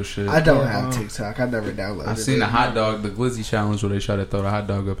white people shit. I don't Yeah, have TikTok. I never downloaded I've seen it. the hot dog, the glizzy challenge, where they try to throw the hot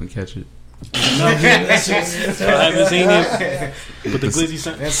dog up and catch it. I haven't seen it. But the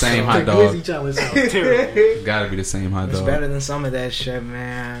glizzy Same hot the dog. glizzy challenge sounds terrible. Gotta be the same hot It's dog. better than some of that shit,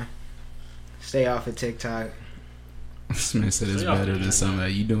 man. Stay off of TikTok. This man said it's Stay off better the than internet. some of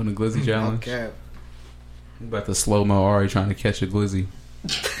that. You doing the glizzy challenge? Okay. About the slow mo Ari trying to catch a glizzy.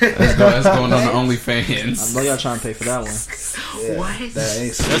 That's going on the OnlyFans. I know y'all trying to pay for that one. Yeah, What?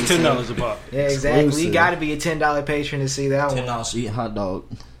 That's That's $10 a pop. Yeah, exactly. Exclusive. You got to be a $10 patron to see that one. $10 to eat hot dog.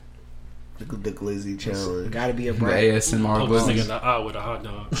 the glizzy challenge. Got to be a The bright. ASMR Poke this nigga in glizzy. the eye with a hot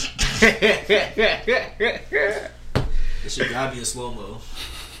dog. This shit gotta be a slow mo.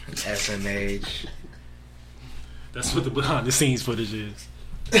 SMH. That's what the behind the scenes footage is.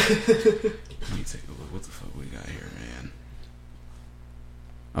 Let me take a look. What the fuck we got here, man?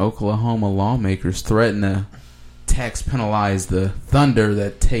 Oklahoma lawmakers threaten to tax penalize the Thunder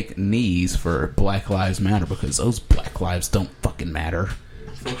that take knees for Black Lives Matter because those Black lives don't fucking matter.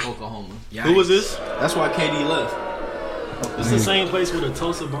 Fuck Oklahoma. Yikes. Who was this? That's why KD left. This is the same place where the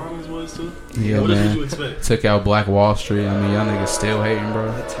Tulsa bombings was too? Yeah, what man. did you expect? Took out Black Wall Street. I mean, y'all niggas still hating,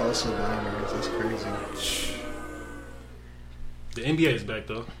 bro. The Tulsa bombers, that's crazy. The NBA is back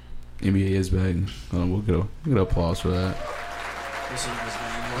though. NBA is back. We'll get applause for that. This is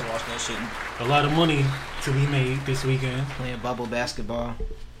watching that shit. A lot of money to be made this weekend. Playing bubble basketball.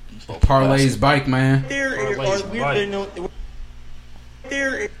 Parlay's bike, man. Parlay's bike.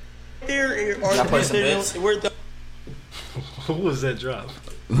 Who was that drop?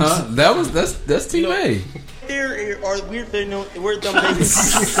 Huh? That's Team A. There are weird things. We're dumb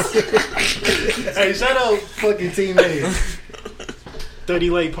niggas. Hey, shout out Fucking Team A. 30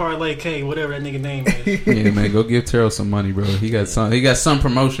 Late Parlay K, whatever that nigga name is. Yeah, man, go give Terrell some money, bro. He got some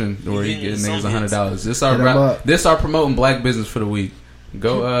promotion where he getting niggas $100. This our promoting black business for the week.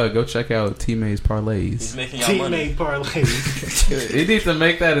 Go check out Teammates Parlays. He's making y'all money. Teammate Parlays. He needs to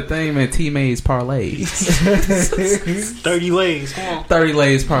make that a thing, man. Teammates Parlays. 30 Lays. 30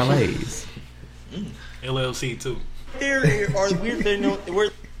 Lays Parlays. LLC too. There are weird things.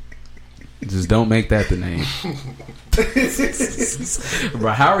 Just don't make that the name.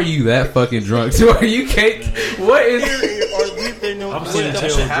 Bro, how are you that fucking drunk? So are you cake? What is? I've seen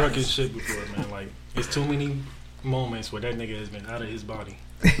Taylor drunk as shit before, man. Like, it's too many moments where that nigga has been out of his body.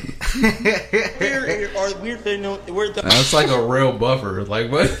 There are weird things. That's like a real buffer.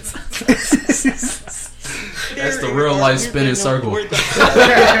 Like what? That's the real life spinning circle. There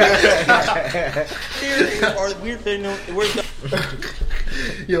are weird things.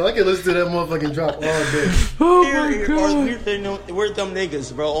 Yo, I can listen to that motherfucking drop all day. Oh my god. Weird things. We're dumb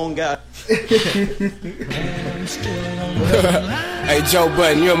niggas, bro. On God. Hey, Joe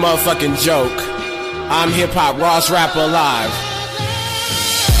Budden, you a motherfucking joke. I'm hip hop, Ross rapper alive.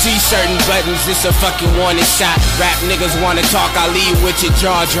 T-shirt and buttons, it's a fucking warning shot. Rap niggas wanna talk, I leave with your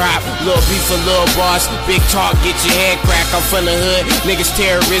jaw drop. Lil' beef for lil' boss, big talk, get your head crack. I'm from the hood, niggas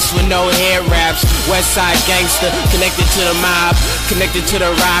terrorists with no head wraps. West side gangster, connected to the mob, connected to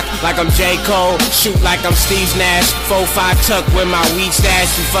the rock, like I'm J. Cole. Shoot like I'm Steve Nash, 4-5 tuck with my weed stash.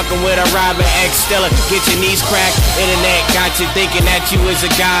 You fucking with a Robin X Stiller, get your knees cracked. Internet got you thinking that you is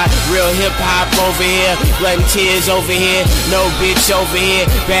a god. Real hip hop over here, blood and tears over here. No bitch over here.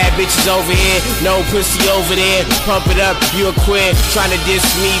 Bad bitches over here, no pussy over there. Pump it up, you a queer. Tryna diss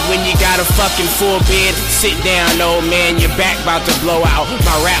me when you got a fucking full bed. Sit down, old man, your back about to blow out.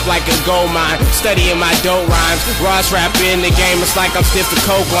 My rap like a gold mine, studying my dope rhymes. Ross rap in the game, it's like I'm stiff to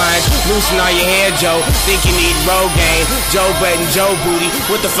coke lines. Loosen all your hair, Joe, think you need road game. Joe Budden, Joe Booty,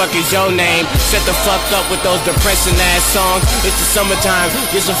 what the fuck is your name? Set the fuck up with those depressing ass songs. It's the summertime,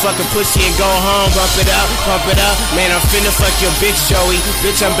 get some fucking pussy and go home. Bump it up, man, I'm finna fuck your bitch, Joey.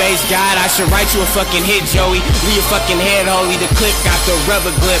 Bitch, I'm base God, I should write you a fucking hit, Joey. Leave your fucking head holy, the clip got the rubber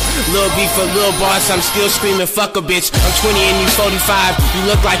grip. Lil' beef for lil' boss, I'm still screaming fuck a bitch. I'm 20 and you 45, you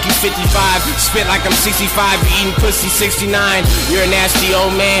look like you 55. Spit like I'm 65, you eating pussy 69. You're a nasty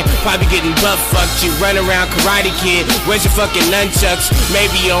old man, probably getting butt fucked. You run around Karate Kid, where's your fucking nunchucks?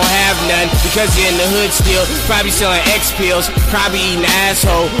 Maybe you don't have none, because you're in the hood still. Probably selling X pills, probably eating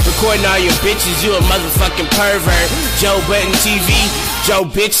asshole. Recording all your bitches, you a motherfucking pervert. Joe Budden TV, Joe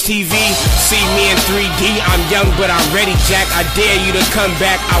Bitch TV, see me in 3D. I'm young but I'm ready, Jack. I dare you to come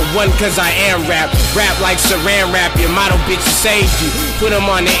back. I won cause I am rap. Rap like Saran Wrap. Your model bitch saved you. Put them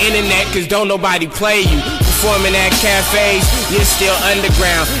on the internet cause don't nobody play you. Performing at cafes, you're still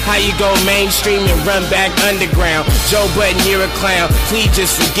underground. How you go mainstream and run back underground? Joe Budden, you're a clown. Please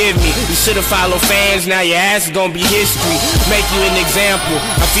just forgive me. You should've followed fans, now your ass is gonna be history. Make you an example.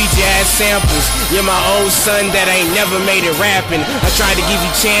 I feed your ass samples. You're my old son that ain't never made it rapping. I tried to give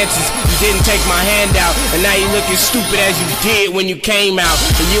you chances, you didn't take my hand out, and now you looking stupid as you did when you came out.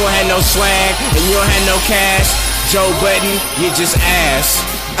 And you don't have no swag, and you don't have no cash. Joe Budden, you just ass.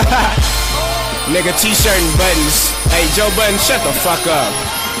 Nigga, t-shirt and buttons. Hey, Joe Budden, shut the fuck up.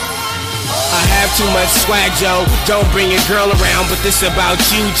 I have too much swag, Joe. Don't bring your girl around, but this about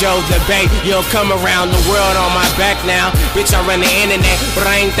you, Joe. The bank, you'll come around the world on my back now. Bitch, I run the internet.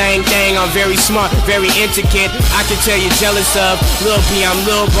 Bang, thang, thang. I'm very smart, very intricate. I can tell you're jealous of Lil B. I'm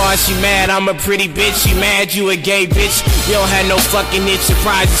Lil Boss. You mad? I'm a pretty bitch. You mad? You a gay bitch? You don't have no fucking hit,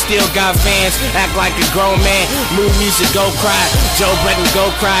 surprise, you still got fans. Act like a grown man, move music, go cry. Joe Budden,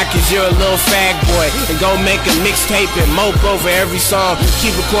 go cry, cause you're a little fag boy. And go make a mixtape and mope over every song.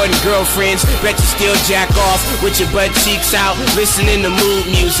 Keep recording girlfriends, bet you still jack off with your butt cheeks out, listening to mood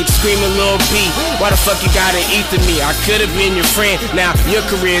music, screaming Lil B. Why the fuck you gotta ether me? I could've been your friend, now your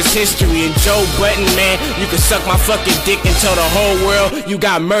career's history. And Joe Budden, man, you can suck my fucking dick and tell the whole world you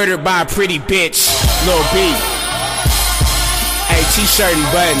got murdered by a pretty bitch. Lil B. Hey, t-shirt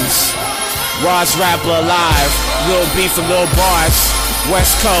and buttons. Ross rapper alive. Lil B for Lil Bars.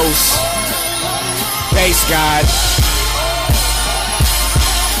 West Coast. Bass God.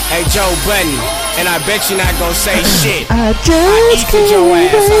 Hey, Joe Budden. And I bet you're not gonna say shit. I eat your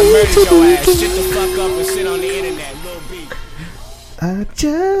ass. I murdered your ass. Shut the fuck up and sit on the internet. Lil B. I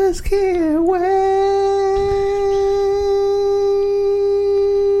just can't wait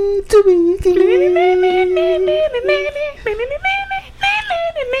to be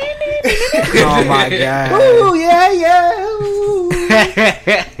Oh my god. Ooh, yeah.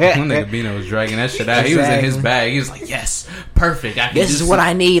 One nigga Bino was dragging that shit out. He was in his bag. He was like, yes, perfect. This is what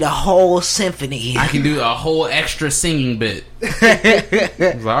I need, a whole symphony. I can do a whole extra singing bit. I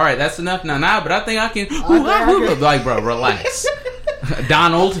was like, all right, that's enough now. Nah, but I think I can. Like, bro, relax.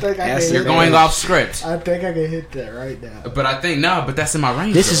 Donald, you're going off script. I think I can hit that right now. But I think, but that's in my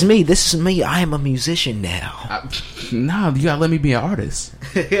range. This is me. I am a musician now. You gotta let me be an artist.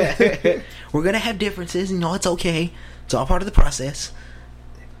 We're gonna have differences, it's okay. It's all part of the process.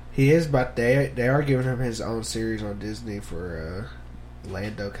 He is, but they are giving him his own series on Disney for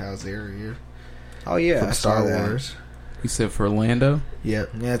Lando Calrissian. Oh yeah, from Star Wars. He said for Lando.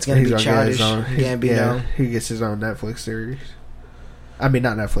 Yep. Yeah, it's gonna be childish. He gets his own Netflix series. I mean,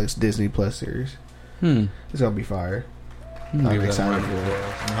 not Netflix, Disney Plus series. It's gonna be fire. I'm excited for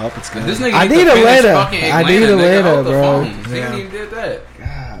it. I hope it's good. This nigga I need Atlanta, bro. He didn't even did that.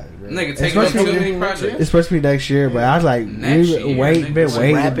 God, bro. Nigga taking up too many projects. It's supposed to be next year, but I was like, been waiting.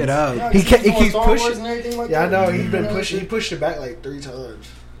 Wrap it up. He keeps pushing. Yeah, I know. He's been pushing. He pushed it back like 3 times.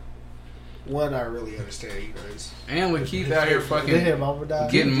 One, I really understand. And Lakeith out here fucking getting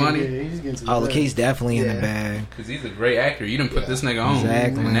money. Lakeith's definitely in the bag. Because he's a great actor. You didn't put this nigga on.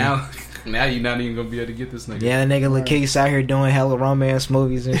 Exactly. And now you're not even going to be able to get this nigga. Yeah, the nigga Lakeith's out here doing hella romance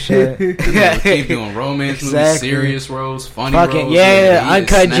movies and shit. Lakeith doing romance movies, serious roles, funny fucking, roles. Yeah,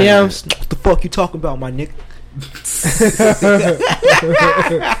 Uncut Gems. What the fuck you talking about, my nigga?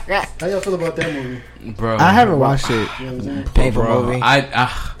 How y'all feel about that movie? Bro, I haven't watched it. Painful movie.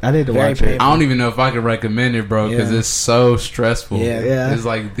 I need to watch it. I don't even know if I could recommend it, bro, because it's so stressful. Yeah. It's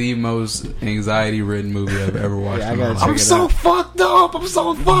like the most anxiety-ridden movie I've ever watched. I'm so fucked up. And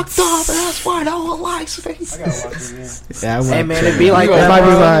that's why the whole life's face. I gotta watch it, Yeah, hey man, it'd be like that. I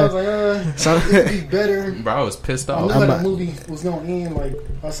was like, it'd be better. Bro, I was pissed I off. knew how that movie was gonna end. Like,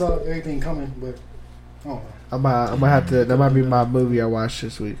 I saw everything coming, but I don't know. I'm gonna have to. That might be my movie I watched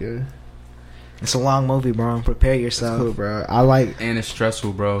this weekend. It's a long movie, bro. Prepare yourself. It's cool, bro. I like. And it's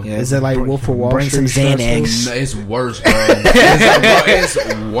stressful, bro. Yeah, is it like Wolf of Wall Bring Street? some Xanax. No, it's worse, bro. It's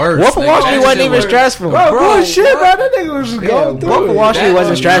worse. Wolf of Wall Street wasn't even stressful. Bro, shit, bro. That nigga was going through. Wolf of Wall Street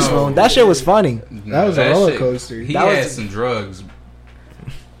wasn't stressful. That shit was funny. That was a roller coaster. He had some drugs.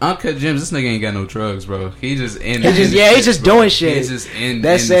 Uncut Gems, this nigga ain't got no drugs, bro. He just he's just doing shit. He's just in.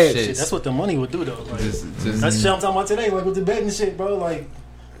 That's it. Shit. That's what the money would do, though. Like, just, that's shit I'm talking about today, like with the betting shit, bro. Like,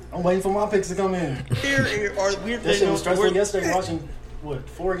 I'm waiting for my picks to come in. Here are weird That shit was stressful things. yesterday. Watching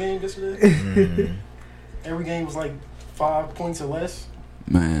 4 games yesterday. Every game was like 5 points or less.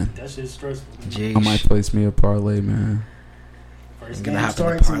 Man, that shit's stressful. I might place me a parlay, man. First game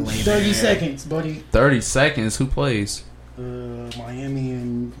starts in 30 seconds, buddy. 30 seconds. Who plays? Miami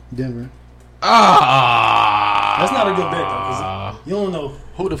and Denver. That's not a good bet though, because you don't know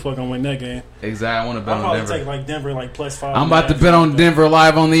who the fuck gonna win that game. Exactly. I want to bet I'll on probably Denver. take like Denver like +5. I'm about to bet on Denver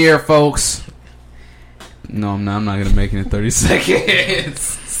live on the air, folks. No, I'm not. I'm not gonna make it in 30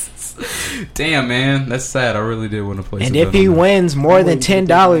 seconds. Damn, man, that's sad. I really did want to play. And if he wins more than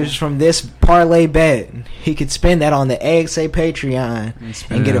 $10 from this parlay bet, he could spend that on the AXA Patreon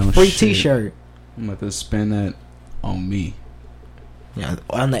and get a free T-shirt. I'm about to spend that on me. Yeah,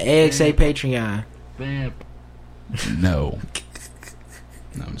 on the AXA Patreon. No,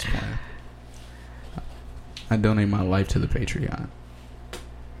 I'm just playing. I donate my life to the Patreon.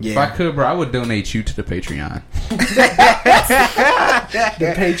 Yeah. If I could, bro, I would donate you to the Patreon.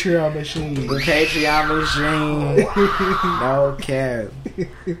 The Patreon machine. The Patreon machine. No cap.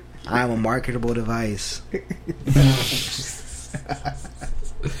 I am a marketable device.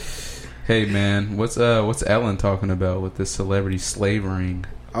 Hey man, what's Ellen talking about with this celebrity slave ring?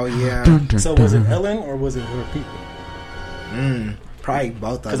 Oh yeah. So was it Ellen or was it her people? Probably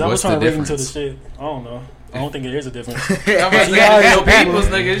both of them. Because I was trying to read into the difference? shit. I don't know. I don't think it is a difference. I'm about to say, your people's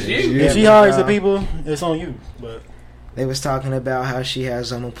nigga, it's you. If she hires the people, it's on you. But they was talking about how she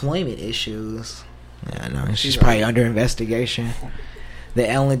has employment issues. Yeah, I know. She's probably under investigation. The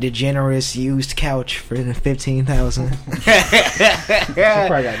Ellen DeGeneres used couch for $15,000. She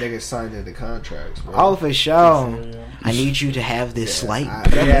probably got niggas signed into contracts, bro. Oh, for sure. I need you to have this light.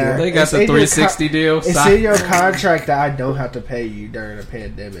 They got the 360 deal. It's in your contract that I don't have to pay you during a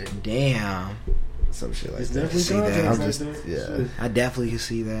pandemic. Damn. Some shit like It's that. definitely See that? contracts like that. Yeah. I definitely can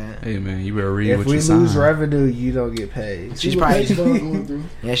see that. Hey man, you better read If what we you lose sign. revenue, you don't get paid. She's probably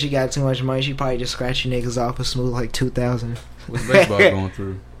yeah. She got too much money. She probably just scratching niggas off a smooth like 2,000. What's baseball going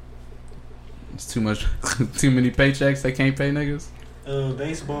through? It's too much, too many paychecks. They can't pay niggas.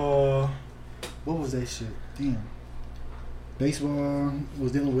 baseball. What was that shit? Damn. Baseball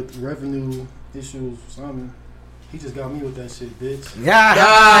was dealing with revenue issues. Something. He just got me with that shit, bitch. Yeah,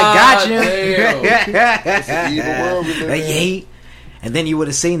 I got you. It's an evil world we live in. Hey, and then you would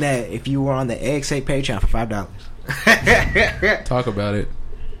have seen that if you were on the XA Patreon for $5. Talk about it.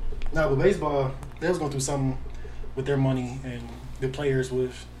 Nah, but baseball, they was going through something with their money, and the players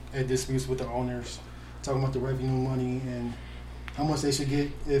was at disputes with the owners, talking about the revenue money and how much they should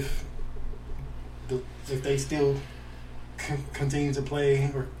get if they still continue to play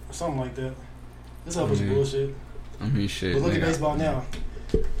or something like that. It's a bunch of bullshit. I mean, shit. But look at baseball now.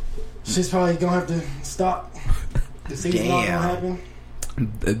 Shit's probably gonna have to stop. The season's not gonna happen.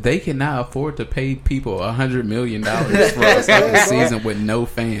 They cannot afford to pay people $100 million for a fucking season with no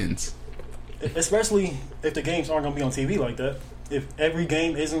fans. Especially if the games aren't gonna be on TV like that. If every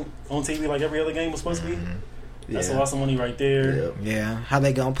game isn't on TV like every other game was supposed to be, that's a lot of money right there. Yeah, how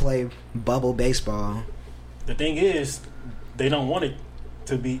they gonna play bubble baseball? The thing is, they don't want it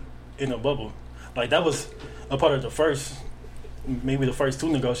to be in a bubble. Like that was a part of the first, maybe the first 2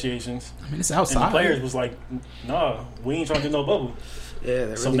 negotiations. I mean, it's outside. And the players was like, "Nah, we ain't trying to do no bubble." Yeah,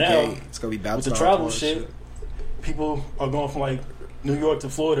 they so really now can't. It's gonna be with the travel shit, people are going from like New York to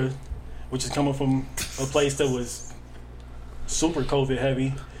Florida, which is coming from a place that was super COVID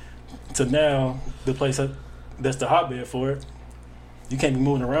heavy, to now the place that's the hotbed for it. You can't be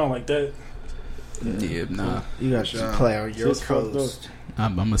moving around like that. Yeah, nah. You got to play on your coast.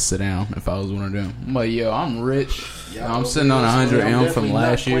 I'm gonna sit down if I was one of them. I'm like, yo, I'm rich. Yeah, I'm sitting on 100 M from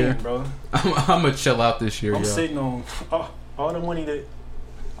last year. Bro. I'm gonna chill out this year, I'm yo. sitting on all the money that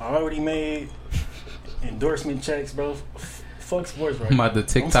I already made, endorsement checks, bro. Fuck sports, right? I'm about to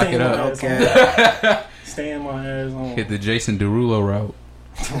TikTok it up. Staying my ass on. Hit the Jason Derulo route.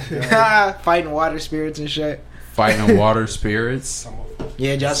 Fighting water spirits and shit. Fighting water spirits.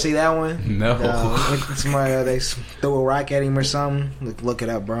 Yeah, did y'all see that one? No. Somebody they threw a rock at him or something. Look it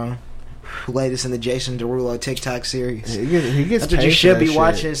up, bro. Latest in the Jason Derulo TikTok series. He gets That's what paid you should for be that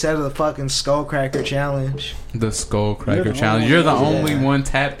watching shit. instead of the fucking Skullcracker challenge. The Skullcracker challenge. You're the only one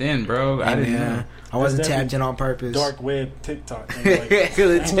tapped in, bro. I didn't know. I wasn't tapped in on purpose. Dark web TikTok.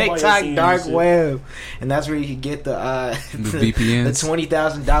 The TikTok dark web, and that's where you can get the VPNs. The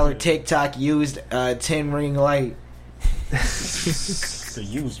 $20,000 TikTok used 10 ring light. The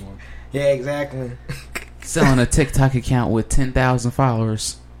used one. Yeah, exactly. Selling a TikTok account with 10,000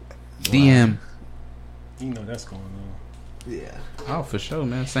 followers. DM. You know that's going on. Yeah. Oh, for sure,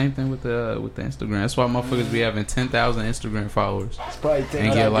 man. Same thing with the Instagram. That's why motherfuckers be having 10,000 Instagram followers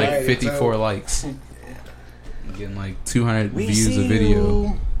and get like 54 likes. Getting like 200 views a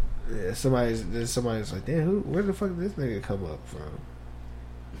video. Yeah, somebody's like, damn, where the fuck did this nigga come up from?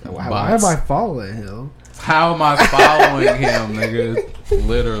 Why am I following him? How am I following him, nigga?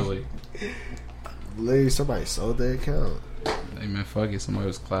 Literally, somebody sold their account. Hey man, fuck it. Somebody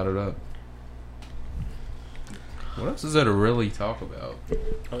was clouded up. What else is there to really talk about?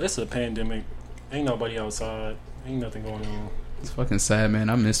 Oh, it's a pandemic. Ain't nobody outside. Ain't nothing going on. It's fucking sad, man.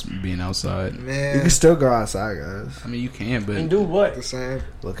 I miss being outside. Man, you can still go outside, guys. I mean, you can, but and do what? The same.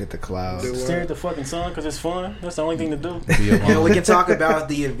 Look at the clouds. Stare at the fucking sun because it's fun. That's the only thing to do. Yeah, we can talk about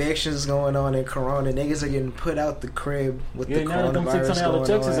the evictions going on in Corona. Niggas are getting put out the crib with the now them coronavirus $600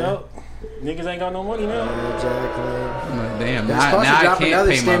 checks going is on. out. Niggas ain't got no money now. Exactly. I'm like, damn, They're now supposed to I drop can't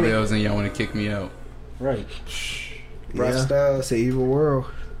another pay my stimmy. bills and y'all want to kick me out. Right. Rough stuff. It's an evil world.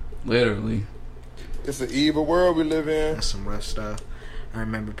 Literally. It's an evil world we live in. That's some rough stuff. I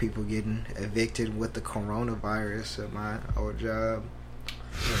remember people getting evicted with the coronavirus at my old job.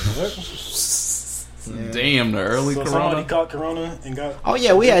 Yeah. Damn, the early so corona. Somebody caught corona and got. Oh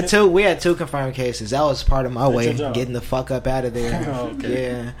yeah, we had two confirmed cases. That was part of my That's way your job. getting the fuck up out of there. Oh,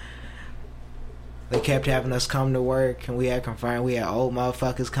 okay. Yeah. They kept having us come to work, and we had confirmed we had old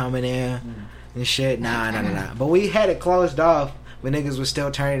motherfuckers coming in. and shit. Nah. But we had it closed off, but niggas was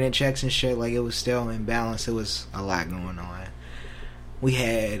still turning in checks and shit. Like, it was still in balance. It was a lot going on. We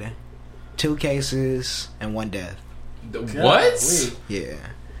had 2 cases and 1 death. What? Yeah.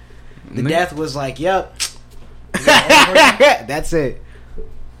 The death was like, yep. That's it.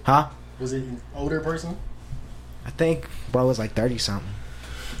 Huh? Was it an older person? I think bro was like 30 something.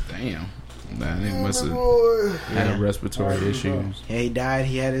 Damn. Nah, they must have had respiratory issues. Yeah, he died.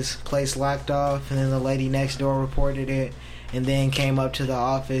 He had his place locked off, and then the lady next door reported it, and then came up to the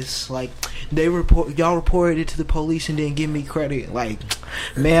office like, y'all reported it to the police and didn't give me credit. Like,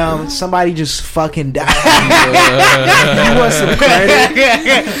 ma'am, somebody just fucking died. You want some credit?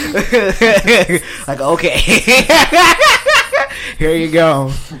 Like, okay. Here you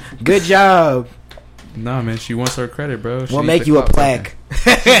go. Good job. Nah, man, she wants her credit, bro. We'll make you a plaque.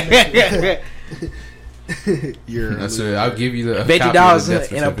 That's it. I'll give you the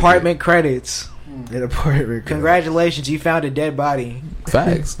 $50 in apartment credits. In apartment. Congratulations, you found a dead body.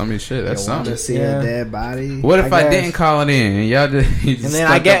 Facts. I mean, shit, that's something. To see a dead body. What if I didn't call it in and y'all just and then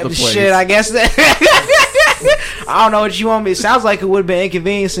I get the shit. I guess that I don't know what you want me. It sounds like it would have been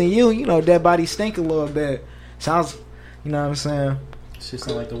inconveniencing you. You know, dead bodies stink a little bit. Sounds, you know what I'm saying? Shit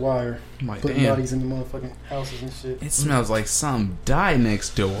sound like The Wire. Putting bodies in the motherfucking houses and shit. It smells like some died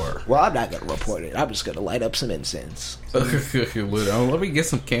next door. Well, I'm not gonna report it. I'm just gonna light up some incense. Let me get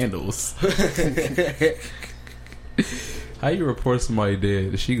some candles. How you report somebody dead?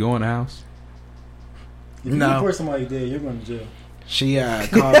 Does she go in the house? If you report somebody dead, you're going to jail. She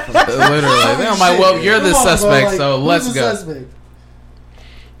called from literally. I'm like, well, you're the suspect, like, so let's go. Suspect?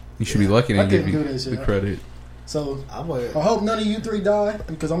 You should be lucky to give you the credit. So I hope none of you 3 die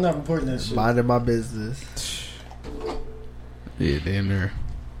because I'm not reporting that shit. Minding my business. Yeah, damn near.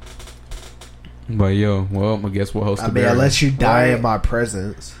 But yo, well, I guess we'll host. I mean, unless you die in my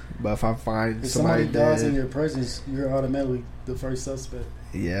presence. But if I find somebody dies dead in your presence, you're automatically the first suspect.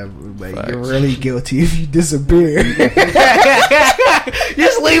 Yeah, but you're really guilty if you disappear.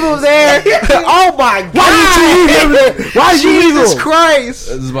 Just leave him there. Oh my God! Why did you leave him? Jesus Christ!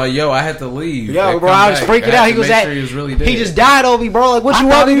 This is like, yo, I had to leave. Yo, bro, I was freaking out. He was at. Sure he was really dead. He just died on me, bro. Like, what you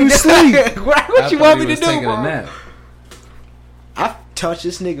want me to do? What you want me to do, bro? I touched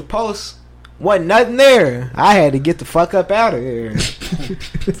this nigga post. Wasn't nothing there. I had to get the fuck up out of here.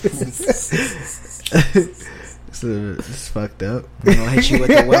 It's fucked up. I'm gonna hit you with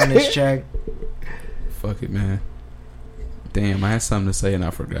the wellness check. Fuck it, man. Damn, I had something to say and I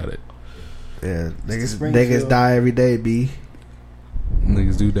forgot it. Yeah, niggas die every day, B.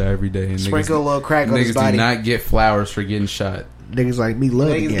 Niggas do die every day. And sprinkle a little crack on his body. Niggas do not get flowers for getting shot. Niggas like me love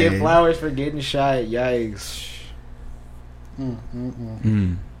niggas get flowers for getting shot. Yikes.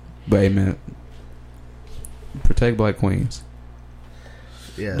 But hey, man, protect black queens.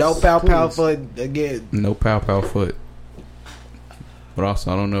 Yes. No pow foot again. No pow foot. But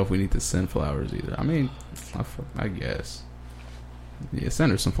also, I don't know if we need to send flowers either. I mean, I guess. Yeah,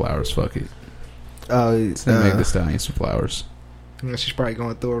 send her some flowers. Fuck it. Send Meg Thee Stallion some flowers. Yeah, she's probably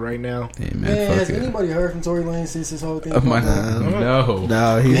going through it right now. Hey, man, has anybody heard from Tory Lanez since this whole thing?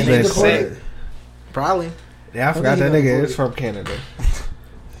 No, he's been sick. Probably. Yeah, I forgot that nigga is from Canada.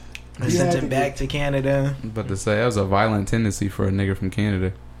 They sent him back to Canada. But to say that was a violent tendency for a nigga from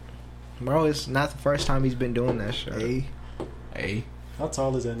Canada. Bro, it's not the first time he's been doing that shit. Hey. How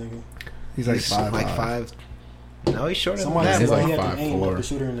tall is that nigga? He's like 5'5". No, he's shorter than that. He's like like 5'4". To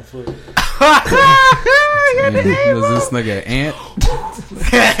shoot her in the foot. Was this nigga an ant?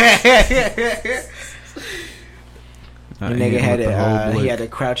 The nigga had he had to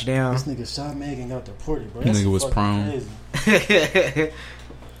crouch down. This nigga shot Meg and got deported, bro. This nigga was prone. Crazy.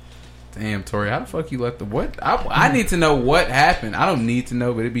 Damn, Tori, how the fuck you let the what? I need to know what happened. I don't need to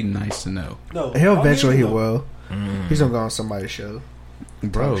know, but it'd be nice to know. No, he'll eventually he will. He's gonna go on somebody's show.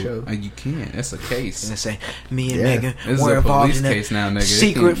 Bro, you can't. That's a case. And say me and Megan this were is a involved in a case now, nigga.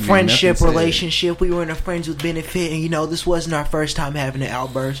 secret friendship relationship. We were in a friends with benefit, and you know this wasn't our first time having an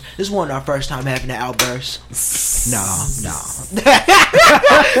outburst. This wasn't our first time having an outburst. No. That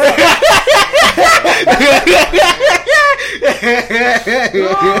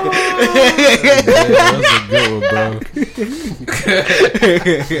was a good one, bro.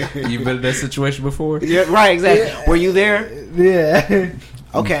 You been in that situation before? Yeah, right, exactly. Yeah. Were you there? Yeah.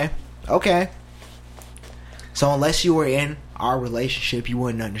 Okay. So unless you were in our relationship, you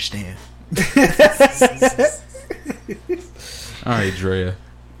wouldn't understand. All right, Drea.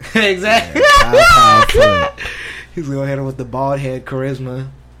 Exactly. He's gonna hit him with the bald head charisma.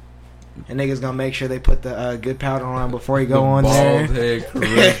 And niggas gonna make sure they put the good powder on before he go on there. Bald head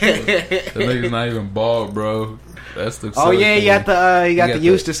charisma. The nigga's not even bald, bro. That's the. Oh yeah, you got the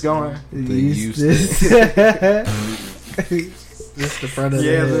Eustace going. The Eustace. This the front of the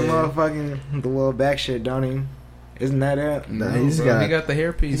motherfucking the little back shit, don't he? Isn't that it? No, he got the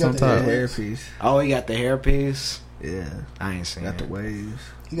hairpiece on top. Hairpiece. Oh, he got the hairpiece. Yeah, I ain't seen got it. the waves.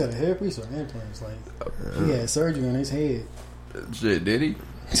 He got a hairpiece or implants? Like he had surgery on his head. Shit, did he?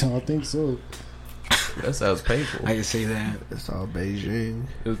 I think so. That sounds painful. I can see that. It's all Beijing.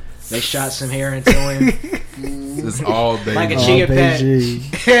 They shot some hair into him. It's all Beijing. Like a chia pet.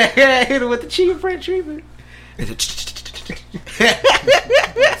 Hit him with the chia pet treatment.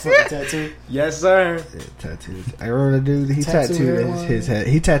 Tattoo? Yes, sir. Yeah, tattoos. I remember the dude. He tattooed his head.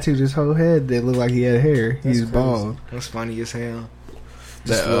 He tattooed his whole head. That looked like he had hair. He was bald. That's funny as hell.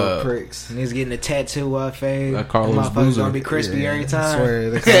 Just little pricks. And he's getting a tattoo fade. Carlos Motherfucker's gonna be crispy every time. I swear,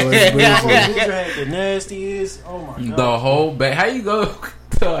 the Carlos Boozer had the nastiest. Oh my god. The whole how you go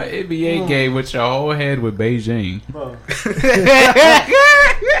to an NBA game with your whole head with Beijing? Bro.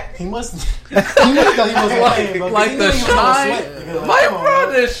 He must thought he was lying, bro. Like the shine, like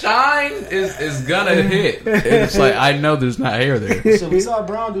bro, the shine is gonna hit. And it's like I know there's not hair there. So we saw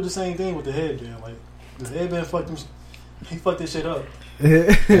Brown do the same thing with the headband. Like the headband fucked him. He fucked this shit up. That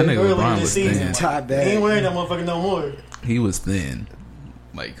nigga Early LeBron in the was season, thin. he ain't wearing that motherfucker no more. He was thin,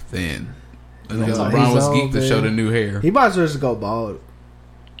 like thin. He's LeBron was old, geeked to show the new hair. He might as well just go bald.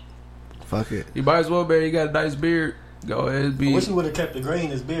 Fuck it. You might as well, Barry. You got a nice beard. Go ahead, I wish he would have kept the gray in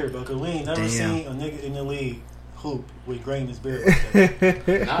his beard, bro. Cause we ain't never seen a nigga in the league hoop with gray in his beard. Like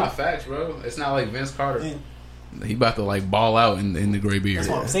that. Nah, facts, bro. It's not like Vince Carter. He about to like ball out in the gray beard. That's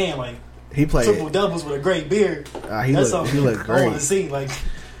what I'm saying. Like he played triple doubles with a great beard. He looked great. I want to see. Like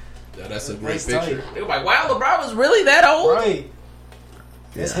yeah, that's a great picture. They were like, wow, LeBron was really that old? Right.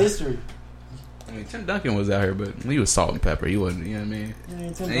 That's history. I mean, Tim Duncan was out here, but he was salt and pepper. He wasn't, you know what I mean?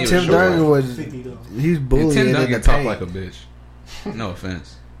 Yeah, Tim Duncan was, he's bullying. Tim Duncan talked like a bitch. No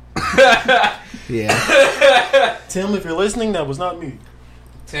offense. Yeah. Tim, if you're listening, that was not me.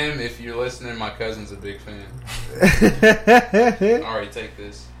 Tim, if you're listening, my cousin's a big fan. Alright, take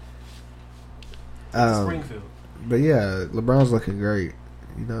this. Springfield. But yeah, LeBron's looking great.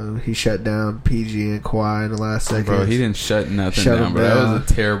 You know, he shut down PG and Kawhi in the last second. Bro, he didn't shut nothing down, bro. That was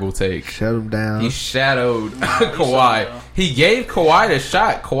a terrible take. Shut him down. He shadowed Kawhi. He gave Kawhi the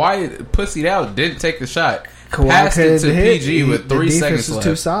shot. Kawhi pussied out, didn't take the shot. Kawhi passed it to PG with 3 the seconds left.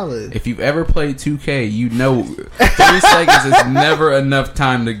 Too solid. If you've ever played 2K, you know 3 seconds is never enough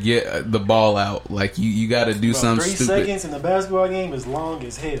time to get the ball out. Like you got to do something 3 stupid. 3 seconds in the basketball game is long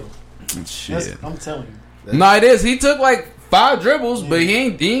as hell. Shit, I'm telling you. No, it is. He took like 5 dribbles, but he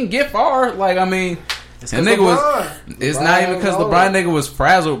didn't get far. Like I mean, that nigga was. It's LeBron not even because LeBron nigga was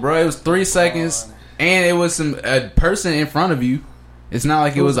frazzled, bro. It was 3 seconds, and it was a person in front of you. It's not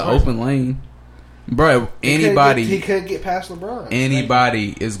like it was an open lane. Bro, anybody he couldn't get past LeBron.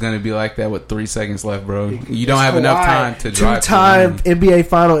 Anybody is gonna be like that with 3 seconds left, bro. You don't have enough time to drive. 2-time NBA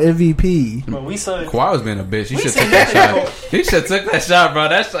Final MVP. Bro, we saw Kawhi was being a bitch. He should have took that shot. He should have took that shot, bro.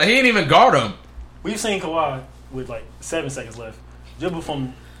 He didn't even guard him. We've seen Kawhi with like 7 seconds left, dribble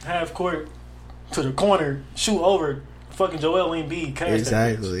from half court to the corner, shoot over fucking Joel Embiid.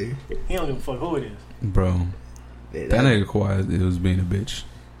 Exactly. He don't give a fuck who it is, bro. That nigga Kawhi, it was being a bitch.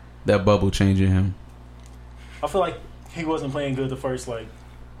 That bubble changing him. I feel like he wasn't playing good the first like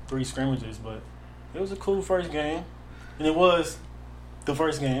 3 scrimmages, but it was a cool first game, and it was the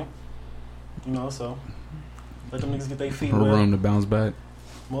first game, you know. So let them niggas get their feet wet. Room to bounce back.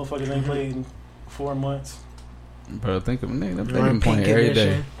 Motherfuckers ain't played in 4 months. Bro, think of nigga. They've been playing every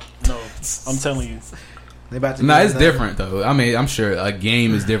day. No, I'm telling you. They about to. Nah, it's different though. I mean, I'm sure a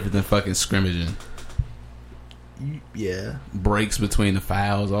game is different than fucking scrimmaging. Yeah. Breaks between the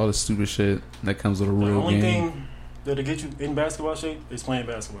fouls, all the stupid shit that comes with a real game. The only thing that'll get you in basketball shape is playing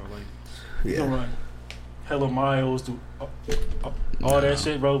basketball. Like, you can run hella miles, do all that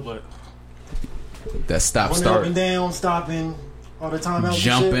shit, bro, but that stop running start. up and down, stopping, all the time out.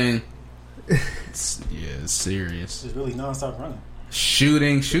 Jumping. It's serious. It's really non-stop running.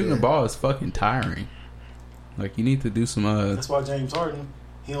 Shooting the ball is fucking tiring. Like, you need to do some... That's why James Harden,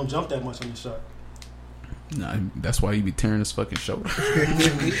 he don't jump that much on the shot. Nah, that's why you be tearing his fucking shoulder. He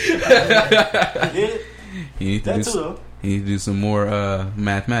did. You need to do some more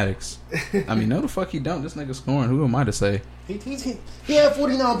mathematics. I mean, no the fuck you don't. This nigga scoring. Who am I to say? He had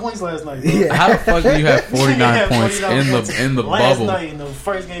 49 points last night. Yeah. How the fuck do you have 49 points in the last bubble? night in the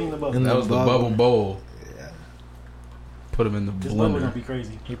first game in the bubble. That was the bubble bowl. Yeah. Put him in the this blender. bubble gonna be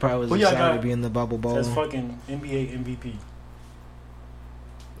crazy. He probably was excited to be in the bubble bowl. That's fucking NBA MVP.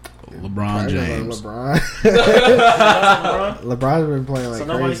 LeBron James. LeBron's been playing like so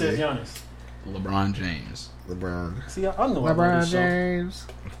nobody crazy. says Giannis. LeBron James. LeBron. See, I know I love LeBron this show. James.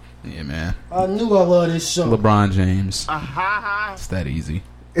 Yeah, man. I knew I love this show. LeBron James. It's that easy.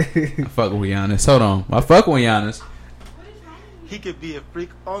 I fuck with Giannis. Hold on. I fuck with Giannis. He could be a freak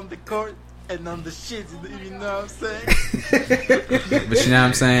on the court and on the shit. You know what I'm saying? But you know what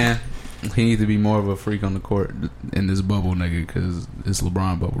I'm saying? He needs to be more of a freak on the court in this bubble, nigga, because it's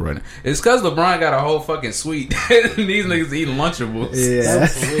LeBron bubble right now. It's because LeBron got a whole fucking suite. These niggas eating Lunchables. Yeah.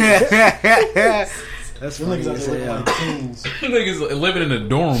 That's funny. Niggas living in a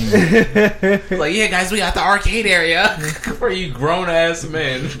dorm. Like, yeah, guys, we got the arcade area for you grown ass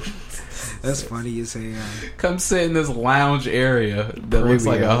men. That's funny you say that. Come sit in this lounge area that looks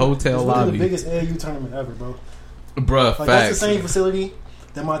like a hotel lobby. It's the biggest AAU tournament ever, bro. Bruh, like, facts. That's the same facility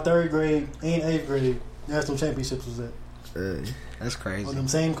that my 3rd grade and 8th grade national championships was at. That's crazy. On them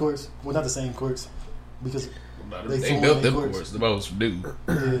same courts. Well, not the same courts. Because they built them courts. The most new.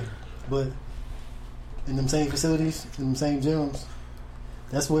 Yeah. But in them same facilities, in them same gyms,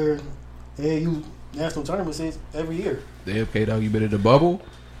 that's where AAU national tournaments is every year. Damn, K-Dog, you been in the bubble?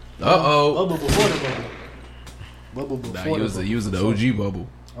 Uh-oh. Bubble before the bubble. Bubble before Nah, you was the OG bubble.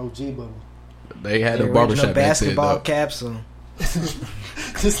 OG bubble. They had a barbershop basketball capsule.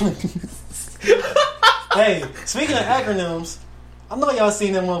 Hey, speaking of acronyms, I know y'all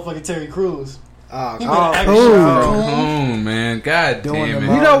seen that motherfucking Terry Crews. Cool, man. God damn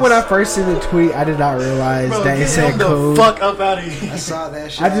it. You know when I first seen the tweet, I did not realize that it said cool. Fuck up out of here. I saw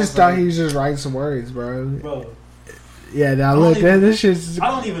that shit. I just thought he was just writing some words, bro. Bro. Yeah, now look, this shit's... I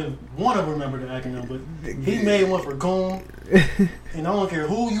don't even want to remember the acronym, but he made one for Coon, and I don't care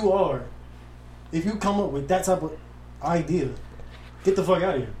who you are. If you come up with that type of idea, get the fuck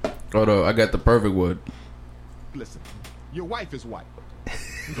out of here. Hold on, I got the perfect one. Listen, your wife is white.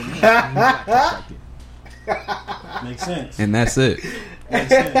 Makes sense. And that's it. Makes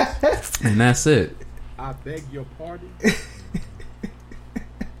sense. And that's it. I beg your pardon.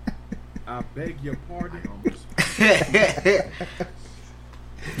 I beg your pardon. You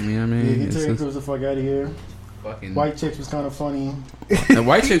know what I mean? Yeah, get Terry Crews the fuck out of here. Fucking White Chicks was kind of funny. And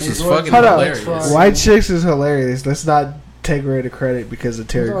White Chicks was fucking Hold hilarious. up. White Chicks is hilarious. Let's not take away the credit because of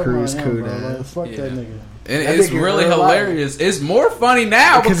Terry Crews cool like, fuck that nigga. And it's really hilarious. It's more funny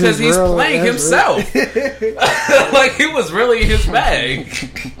now because he's playing himself. Like he was really in his bag.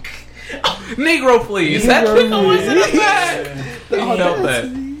 Negro, please. That nigga was in his bag. He felt that.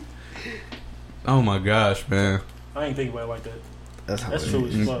 Oh my gosh, man. I ain't think about it like that. That's true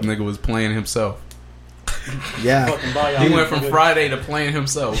as fuck. Nigga was playing himself. Yeah. He went from Friday to playing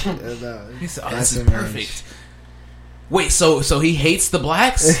himself. He said, "Oh, this is perfect." Wait, so he hates the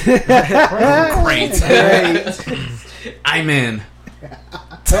blacks? Great. I'm in.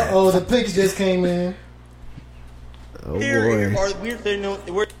 Uh-oh, the pics just came in. Oh Here boy. are the weird thing.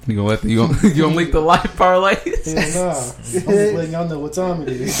 You gonna leak the live parlay? Hell nah. I'm just letting y'all know what time it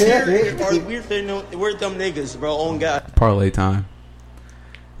is. Here are the weird thing. We're dumb niggas, bro. On God. Parlay time.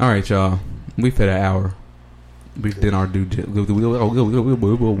 All right, y'all. We've hit an hour. We've done our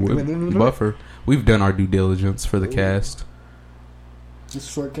buffer. We've done our due diligence for the cast. It's a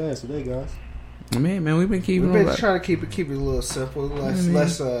short cast today, guys. I mean, man, we've been trying to keep it a little simple,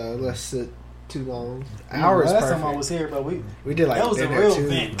 less sit too long. Hours. Last time I was here, but we did like that was a real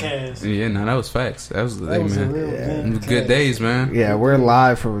vent cast. Yeah, no, that was facts. That was a real vent good days, man. Yeah, we're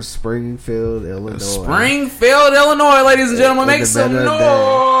live from Springfield, Illinois. Springfield, Illinois, ladies and gentlemen, make some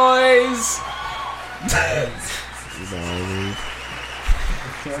noise. You know what I mean?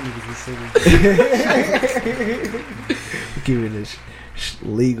 Keeping this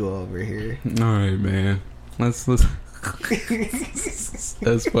legal over here. All right, man. Let's.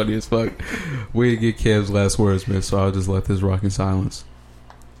 That's funny as fuck. We didn't get Kev's last words, man. So I'll just let this rock in silence.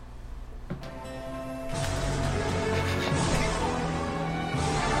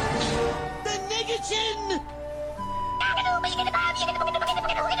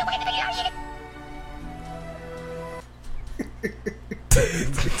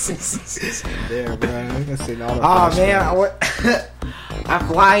 There, bro. Oh man, I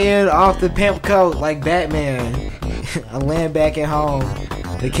fly in off the pimp coat like Batman. I land back at home.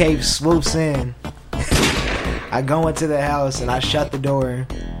 The cape swoops in. I go into the house and I shut the door.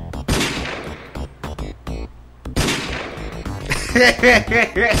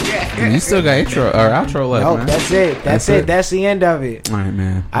 You still got intro or outro left, Nope, man. that's it. That's it. That's the end of it. All right,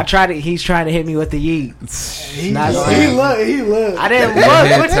 man. I tried to. He's trying to hit me with the yeet. He looked. I didn't look.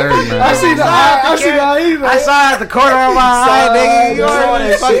 I see the eye. I saw it at the corner of my eye, nigga. You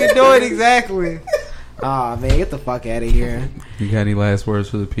already fucking do it exactly. Aw, man, get the fuck out of here. You got any last words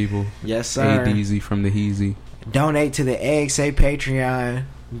for the people? Yes, sir. A-Deezy from the Heezy. Donate to the Egg Say Patreon.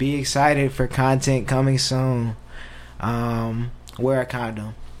 Be excited for content coming soon. Wear a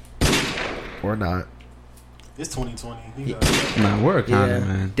condom. Or not. It's 2020. Nah, wear a condom,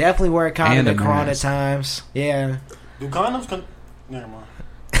 man. Definitely wear a condom in And a Corona mask. times. Yeah. Do condoms? Never mind.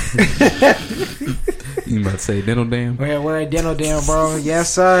 You about to say dental dam? Wear a dental dam, bro.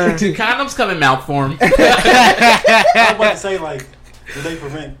 Yes, sir. Condoms come in mouth form. I was about to say, like, do they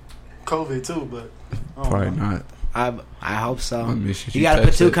prevent COVID too? But I don't Probably know. not. I hope so. Let me see You gotta put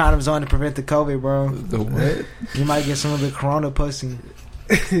touch 2 it. condoms on to prevent the COVID, bro. The what? You might get some of the Corona pussy.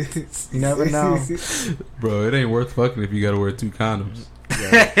 You never know. Bro, it ain't worth fucking if you gotta wear 2 condoms. You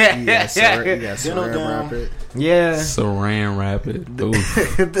got saran wrap it. Yeah. Saran wrap it. Oof.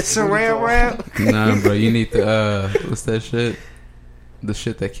 The saran wrap. Nah, bro, you need the what's that shit? The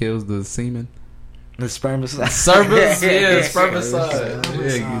shit that kills the semen. The spermicide. Spermicide.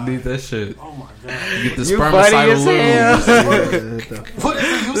 Yeah, you need that shit. Oh my god. You get the You funny as spermicidal hell. What is it The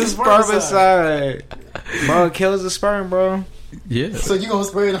using spermicide. Bro, it kills the sperm, bro. Yeah. So you gonna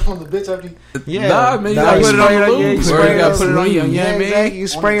spray it on the bitch after you? Yeah. Nah, man, you gotta put it on your lube. You Or you gotta put it on you. Yeah, Yeah, man. exactly. You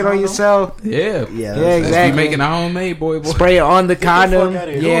spray it on yourself. Yeah. Yeah, exactly. You making a homemade boy. Spray it on the the fuck condom.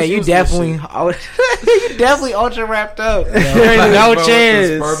 outta here. Yeah, Who's you using this definitely, you definitely ultra wrapped up. There ain't no Bro, with the chance.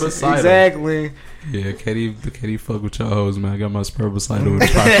 spermicidal. Exactly. Yeah, Katie fuck with y'all hoes, man. I got my spermicidal in the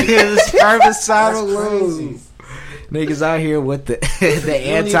pocket. The spermicidal lube. Niggas out here with the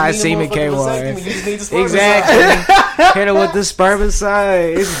anti-semen KY. Exactly. Hit it with the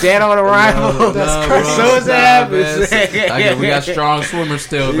spermicide. It's dead on arrival. As soon as it happens. We got strong swimmers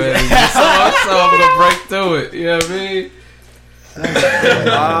still, man. So I'm gonna break through it. You know what I mean?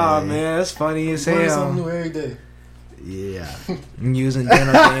 Oh man, that's funny as Learn hell. something new every day. Yeah. I'm using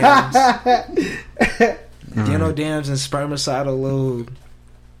dental dams. Dental dams and spermicidal lube.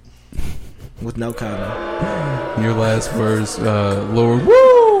 With no condom. Your last words, Lord.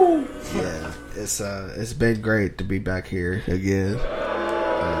 Woo! Yeah. It's been great to be back here again.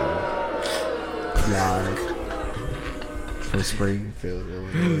 Live from Springfield,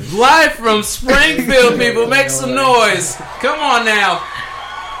 Illinois. Live from Springfield, people. Make some noise. Come on now.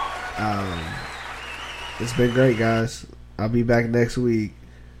 It's been great, guys. I'll be back next week.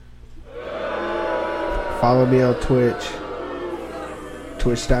 Follow me on Twitch.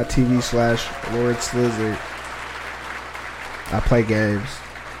 Twitch.tv/LawrenceLizard. I play games.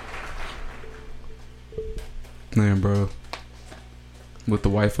 Man, bro. Would the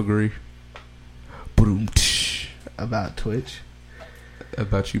wife agree? About Twitch.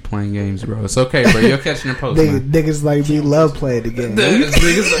 About you playing games, bro. It's okay, bro. You're catching your post, man. Niggas like me love playing the game.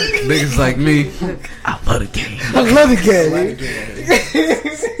 Niggas like me. I love the game. I love the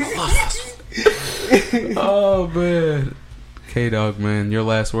game. Oh, man. K-Dog, man. Your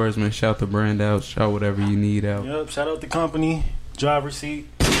last words, man. Shout the brand out. Shout whatever you need out. Yep. Shout out the company. Drive Receipt.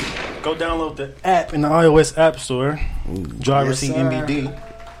 Go download the app in the iOS App Store. Drive Receipt MBD.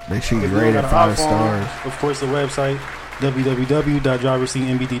 Make sure you If rate got it an 5 iPhone, stars. Of course, the website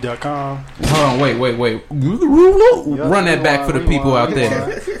www.drivereceiptmbd.com. Hold on, wait. Run that back for the people out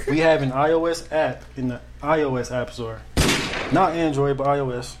there. We have an iOS app in the iOS App Store. Not Android, but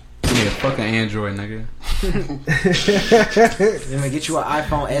iOS. Yeah, fucking Android, nigga. Let me get you an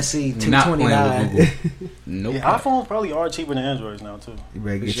iPhone SE Not playing with 229. Google. Nope. Yeah, iPhones probably are cheaper than Androids now, too. You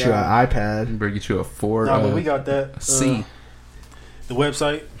better get you an iPad. You better get you a Ford Nah, but we got that. C. The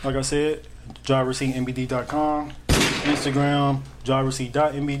website, like I said, drivereceiptmbd.com. Instagram,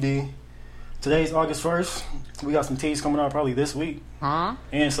 driverreceipt.mbd. Today's August 1st. We got some teas coming out probably this week. Huh?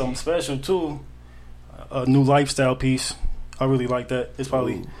 And something special, too. A new lifestyle piece. I really like that. It's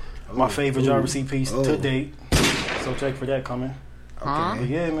probably my favorite Driver Receipt piece to date. So check for that coming. Huh? But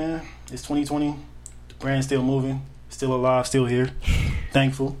yeah, man. It's 2020. The brand's still moving. Still alive. Still here.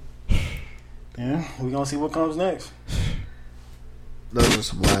 Thankful. Yeah. We're going to see what comes next. Those are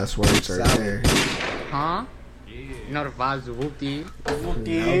some last words right there. Huh? You know the vibes of Whoopty.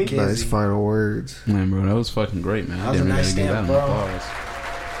 Nice final words. Man, bro, that was fucking great, man. That was a Damn, nice gotta give stamp, that bro. applause.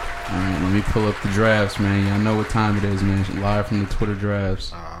 Alright, let me pull up the drafts, man. Y'all know what time it is, man. Live from the Twitter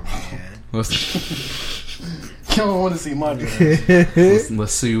drafts. Oh, man. You don't want to see my dress.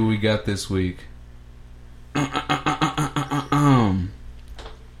 Let's see what we got this week.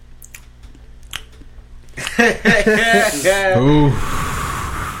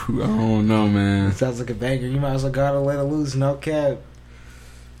 Ooh, I don't know, man. Sounds like a banger. You might as well gotta let it loose. No cap.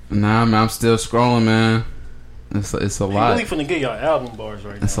 Nah, man, I'm still scrolling, man. It's a You lot. really finna get your album bars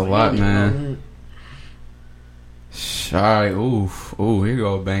right now. It's a Like, lot, you don't even know. man. Alright, ooh, here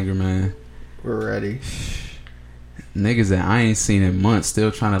go a banger, man. We're ready. Niggas that I ain't seen in months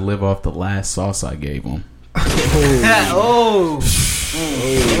still trying to live off the last sauce I gave them. Oh.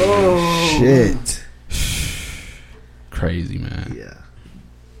 Oh, shit. Crazy, man. Yeah.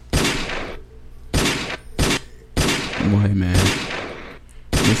 Well, hey, man.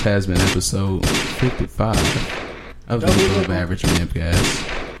 This has been episode 55 of the Above Average Mempcast.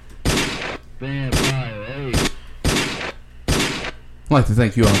 I'd like to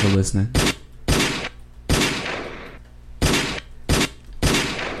thank you all for listening.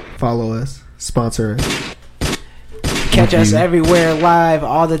 Follow us. Sponsor us. Catch us everywhere, live,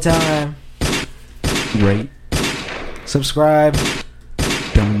 all the time. Rate. Subscribe.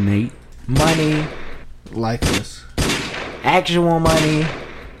 Donate. Money. Like us. Actual money.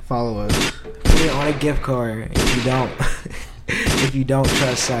 Follow us. Put it on a gift card if you don't. If you don't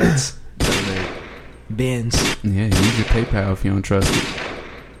trust sites. Donate. Bins. Yeah, use your PayPal if you don't trust it.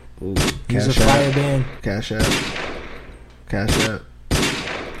 Ooh, use a fire bin. Cash App. Cash App.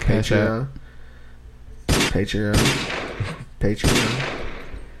 Patreon. Patreon.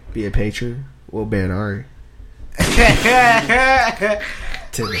 Be a patron. We'll ban Ari. $10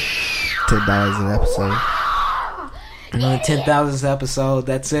 an episode. 10,000th episode.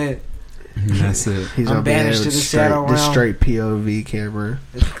 That's it. That's it. I'm banished to the shadow realm. The straight POV camera.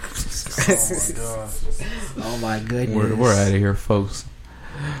 Oh my goodness. We're out of here, folks.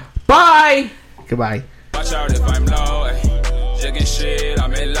 Bye. Goodbye. Watch out if I'm low, jigging shit.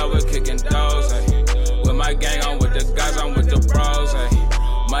 I'm in love with kicking doors. With my gang, I'm with the guys, I'm with the pros.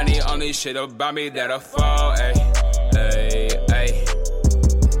 Money only shit about me that'll fall.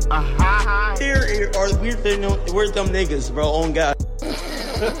 Here are we're dumb niggas, bro. On God.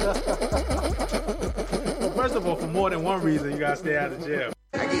 Well, first of all, for more than one reason, you gotta stay out of jail.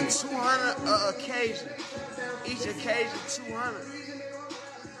 I get 200 a occasion. Each occasion 200.